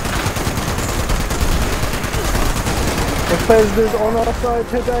 Bethesda's on our side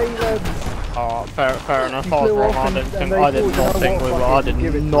today, lads. Oh, fair enough. You flew off I and did they not thought, think we you know were. what, I did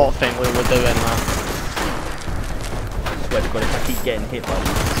give it to not think we were doing that. I swear to god, if I keep getting hit by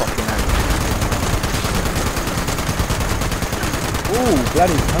these fucking ants. Ooh,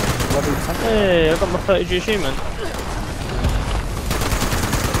 bloody cunt. Hey, I got my 30G achievement.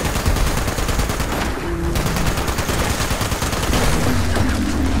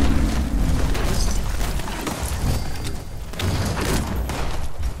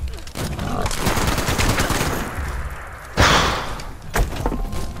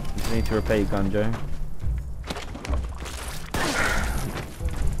 You need to repair your gun, Joe.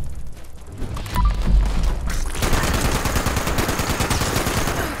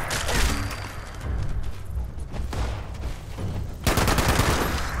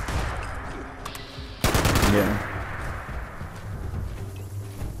 Yeah.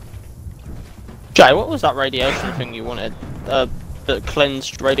 Jay, what was that radiation thing you wanted? The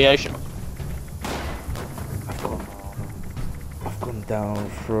cleansed radiation. I've gone down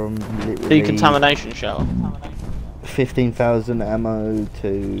from literally Decontamination shell. 15,000 ammo to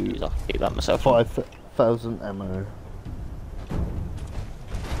Jeez, I'll keep that myself. 5,000 ammo.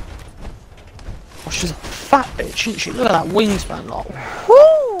 Oh, she's a fat bitch, isn't she? Look at that wingspan, like.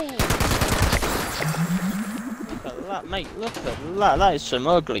 Woo! Look at that, mate. Look at that. That is some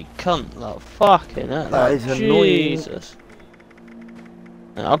ugly cunt, like. Fucking hell. That is annoying. Jesus.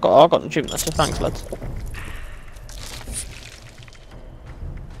 Yeah, I got the achievement, so thanks, lads.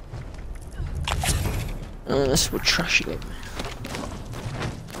 This would trash it.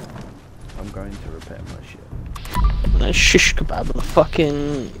 I'm going to repair my shit. No shish kebab and a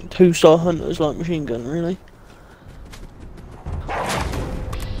fucking 2-star hunters like machine gun, really.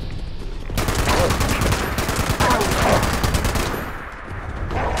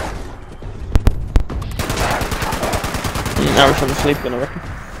 Everything's sleeping, I reckon.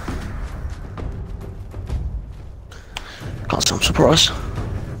 Can't say I'm surprised.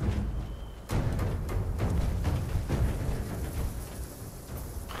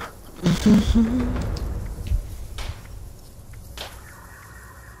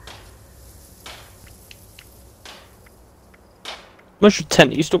 Where's your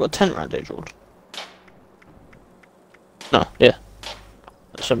tent? You still got a tent around there, George? Yeah.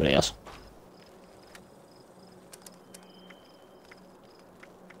 Somebody else.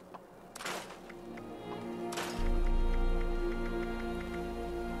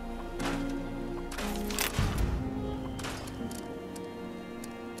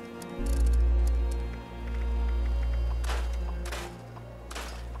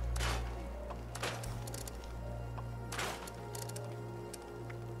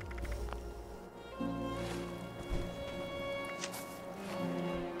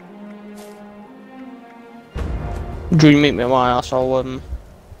 Do you meet me at my house? I'll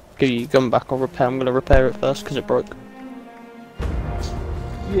give you your gun back. I'll repair. I'm gonna repair it first because it broke.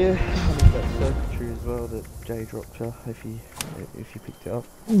 Yeah, I need that circuitry as well that Jay dropped you if you picked it up.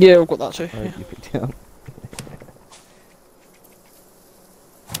 Yeah, I've got that too. I hope you picked it up.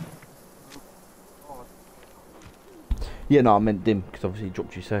 Yeah, no, I meant Dim because obviously you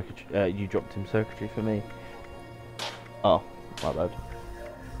dropped your circuitry. You dropped him circuitry for me. Oh, my bad.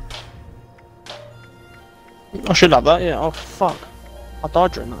 I should have that. Yeah. Oh fuck. I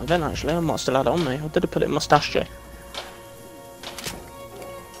died during that event actually. I might still have it on me. I did put it in my stash, Jay. I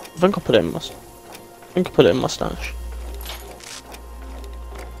think I put it in my stash.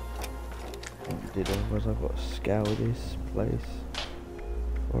 Did otherwise I've got to scour this place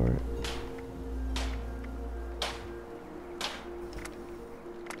for it.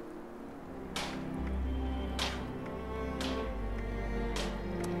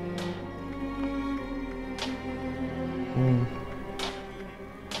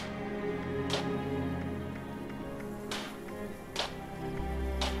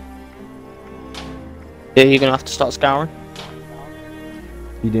 Yeah, you're gonna have to start scouring.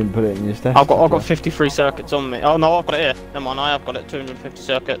 You didn't put it in your stash? I've got 53 circuits on me. Oh no, I've got it here. Never mind, I have got it. 250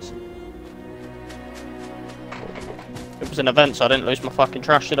 circuits. It was an event, so I didn't lose my fucking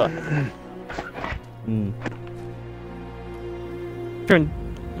trash, did I? You're in.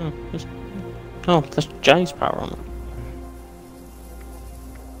 Oh, there's Jay's power on it.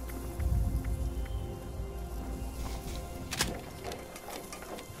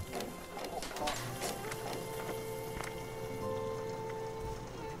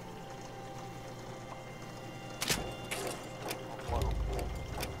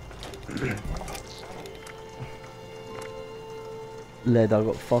 Lead I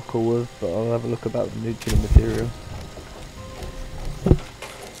got fuck all with, but I'll have a look about the nuclear material.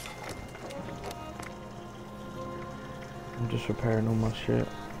 I'm just repairing all my shit,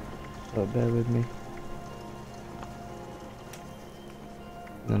 so bear with me.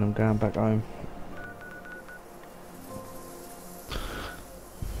 Then I'm going back home.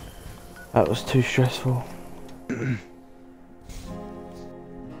 That was too stressful.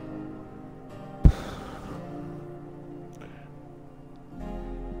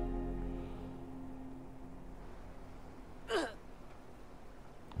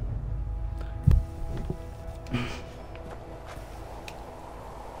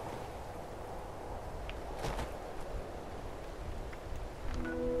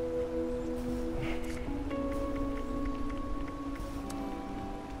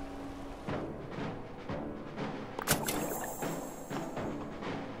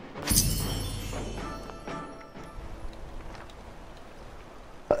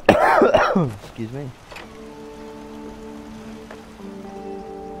 Excuse me.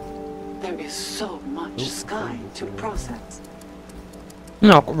 There is so much sky to process.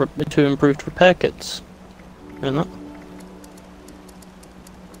 No, I've got 2 improved repair kits. Isn't that?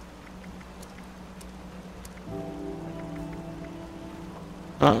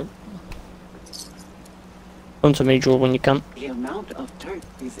 Oh. Come to me, Joel, when you can. The amount of dirt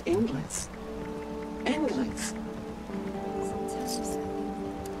is endless. Endless.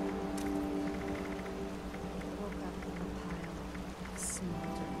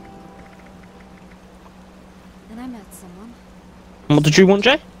 Then I met someone. What did you want,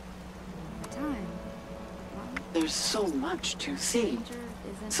 Jay? Time. There's so much to see.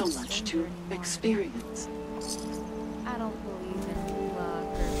 So much to experience. I don't believe in luck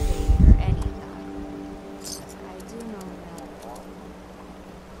or fate or any of that. I do know that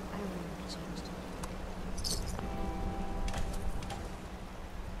I would have changed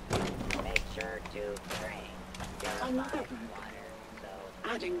it. Make sure to drink your Another body bird. water so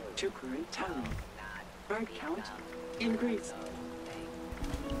Adding to current tally. Bird count increased.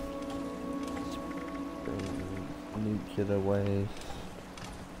 Nuclear waste.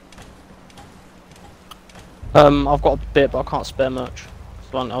 I've got a bit, but I can't spare much.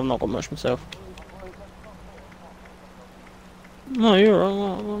 So I've not got much myself. No, you're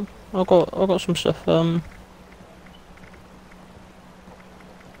right. I've got some stuff.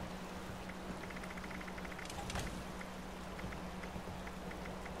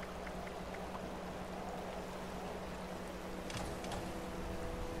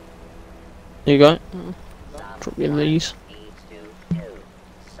 There you go. Drop me these. Needs to do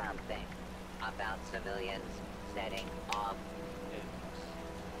something about civilians setting off nukes.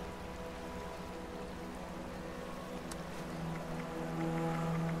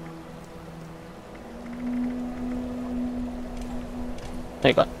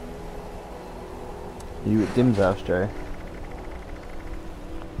 There you go. You at Dim's house, Jerry?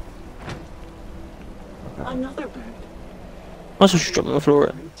 Another bird. I was just dropping on the floor.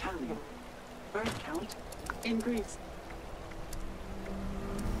 Italian. Bird count increased.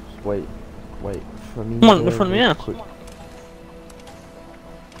 Just wait for me. Come on, in to front of me, make a yeah. quick-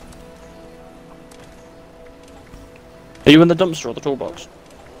 Are you in the dumpster or the toolbox?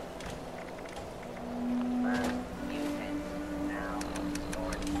 First mutants now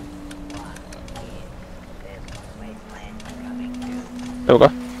stored. What is this wasteland coming to? There we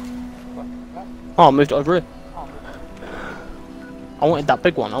go. Oh, I moved it over here. I wanted that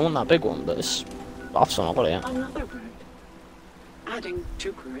big one. I want that big one, but it's off, so I got it yet. Another bird. Adding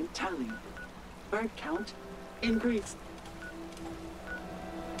to current tally. Bird count increased.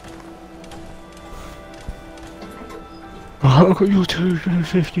 I got your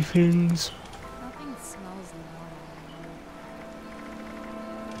 250 things. Nothing smells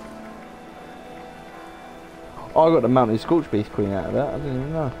normal. Oh, I got the mountain scorch beast queen out of that. I didn't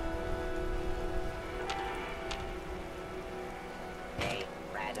even know. A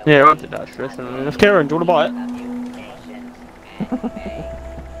random Yeah, I did that shit. If Karen, do you want to buy it? mutations and may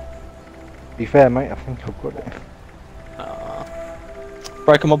To be fair, mate, I think I've got it.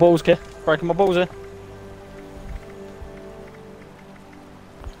 Breaking my balls, kid. Breaking my balls here.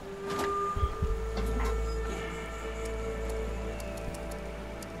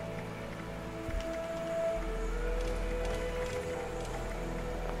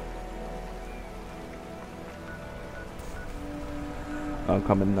 I'm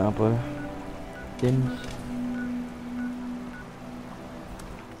coming now, boy. Dims.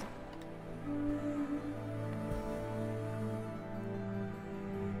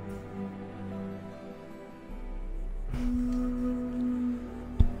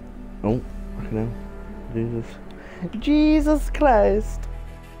 Oh, fucking hell. Jesus. Jesus Christ!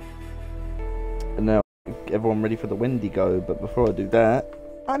 And now, everyone ready for the Wendigo, but before I do that,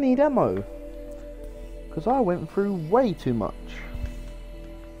 I need ammo. Because I went through way too much.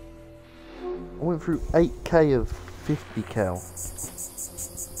 I went through 8k of 50 cal.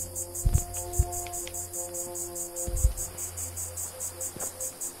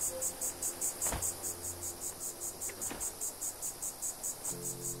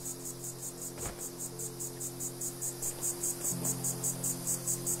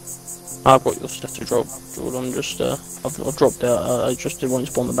 I've got your stuff to drop, Jordan. Just I've dropped it. I just didn't want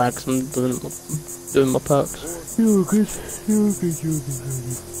to spawn the bag 'cause I'm doing my perks. You're good. You're good. You're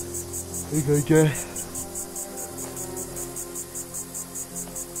good. There you go, Jay.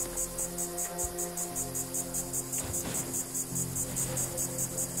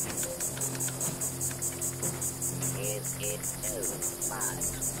 is it too much to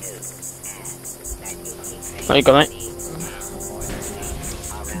ask that you keep There you go, mate.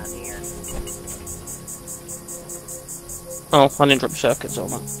 around here? Oh, I didn't drop circuits on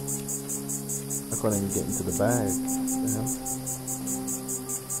that. I can't even get into the bag. What the hell?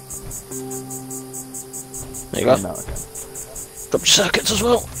 There you go. Oh, no, okay. Drop circuits as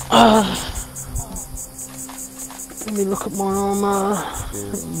well. Let me look at my armor.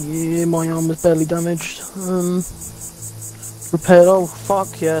 Yeah, my armor's barely damaged. Repaired. Oh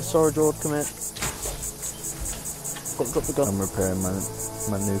fuck yeah! Sorry, George. Come here. Got to drop the gun. I'm repairing my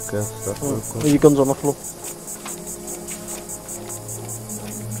nuka stuff real Oh, quick. your gun's on the floor.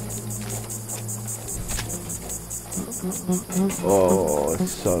 Oh,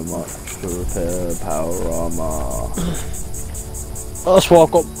 it's so much to repair power armor. That's why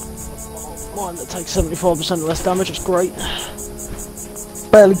I've got mine that takes 75% less damage. It's great.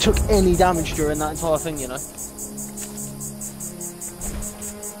 Barely took any damage during that entire thing, you know.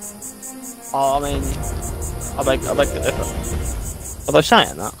 Oh, I mean, I beg to differ. Are they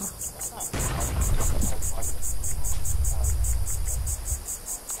saying that?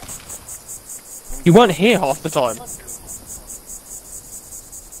 You weren't here half the time.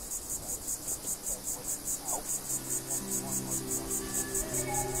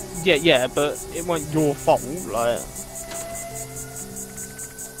 Yeah, but it wasn't your fault, like.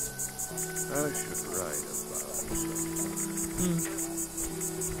 I should write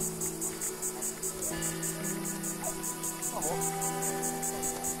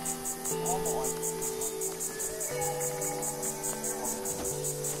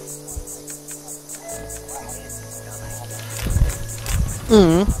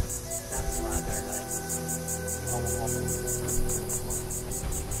about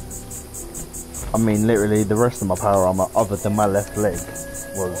I mean, literally, the rest of my power armor, other than my left leg,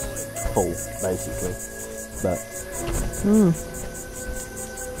 was full, basically. But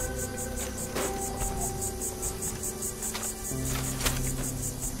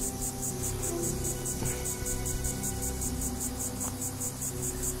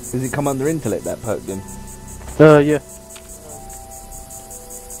does it come under intellect, that perk then? Yeah.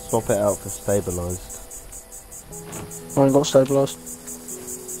 Swap it out for stabilized. I ain't got stabilised.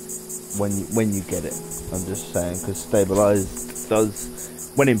 When you get it, I'm just saying, because stabilized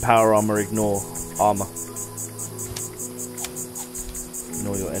does, when in power armor, ignore armor.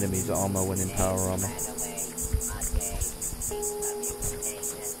 Ignore your enemy's armor when in power armor.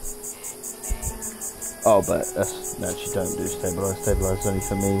 Oh, but that's actually, don't do stabilize. Stabilize only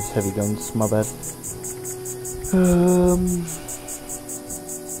for me. It's heavy guns. My bad.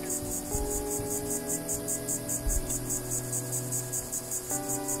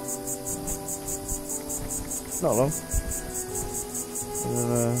 Not long. I'm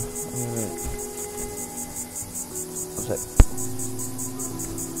gonna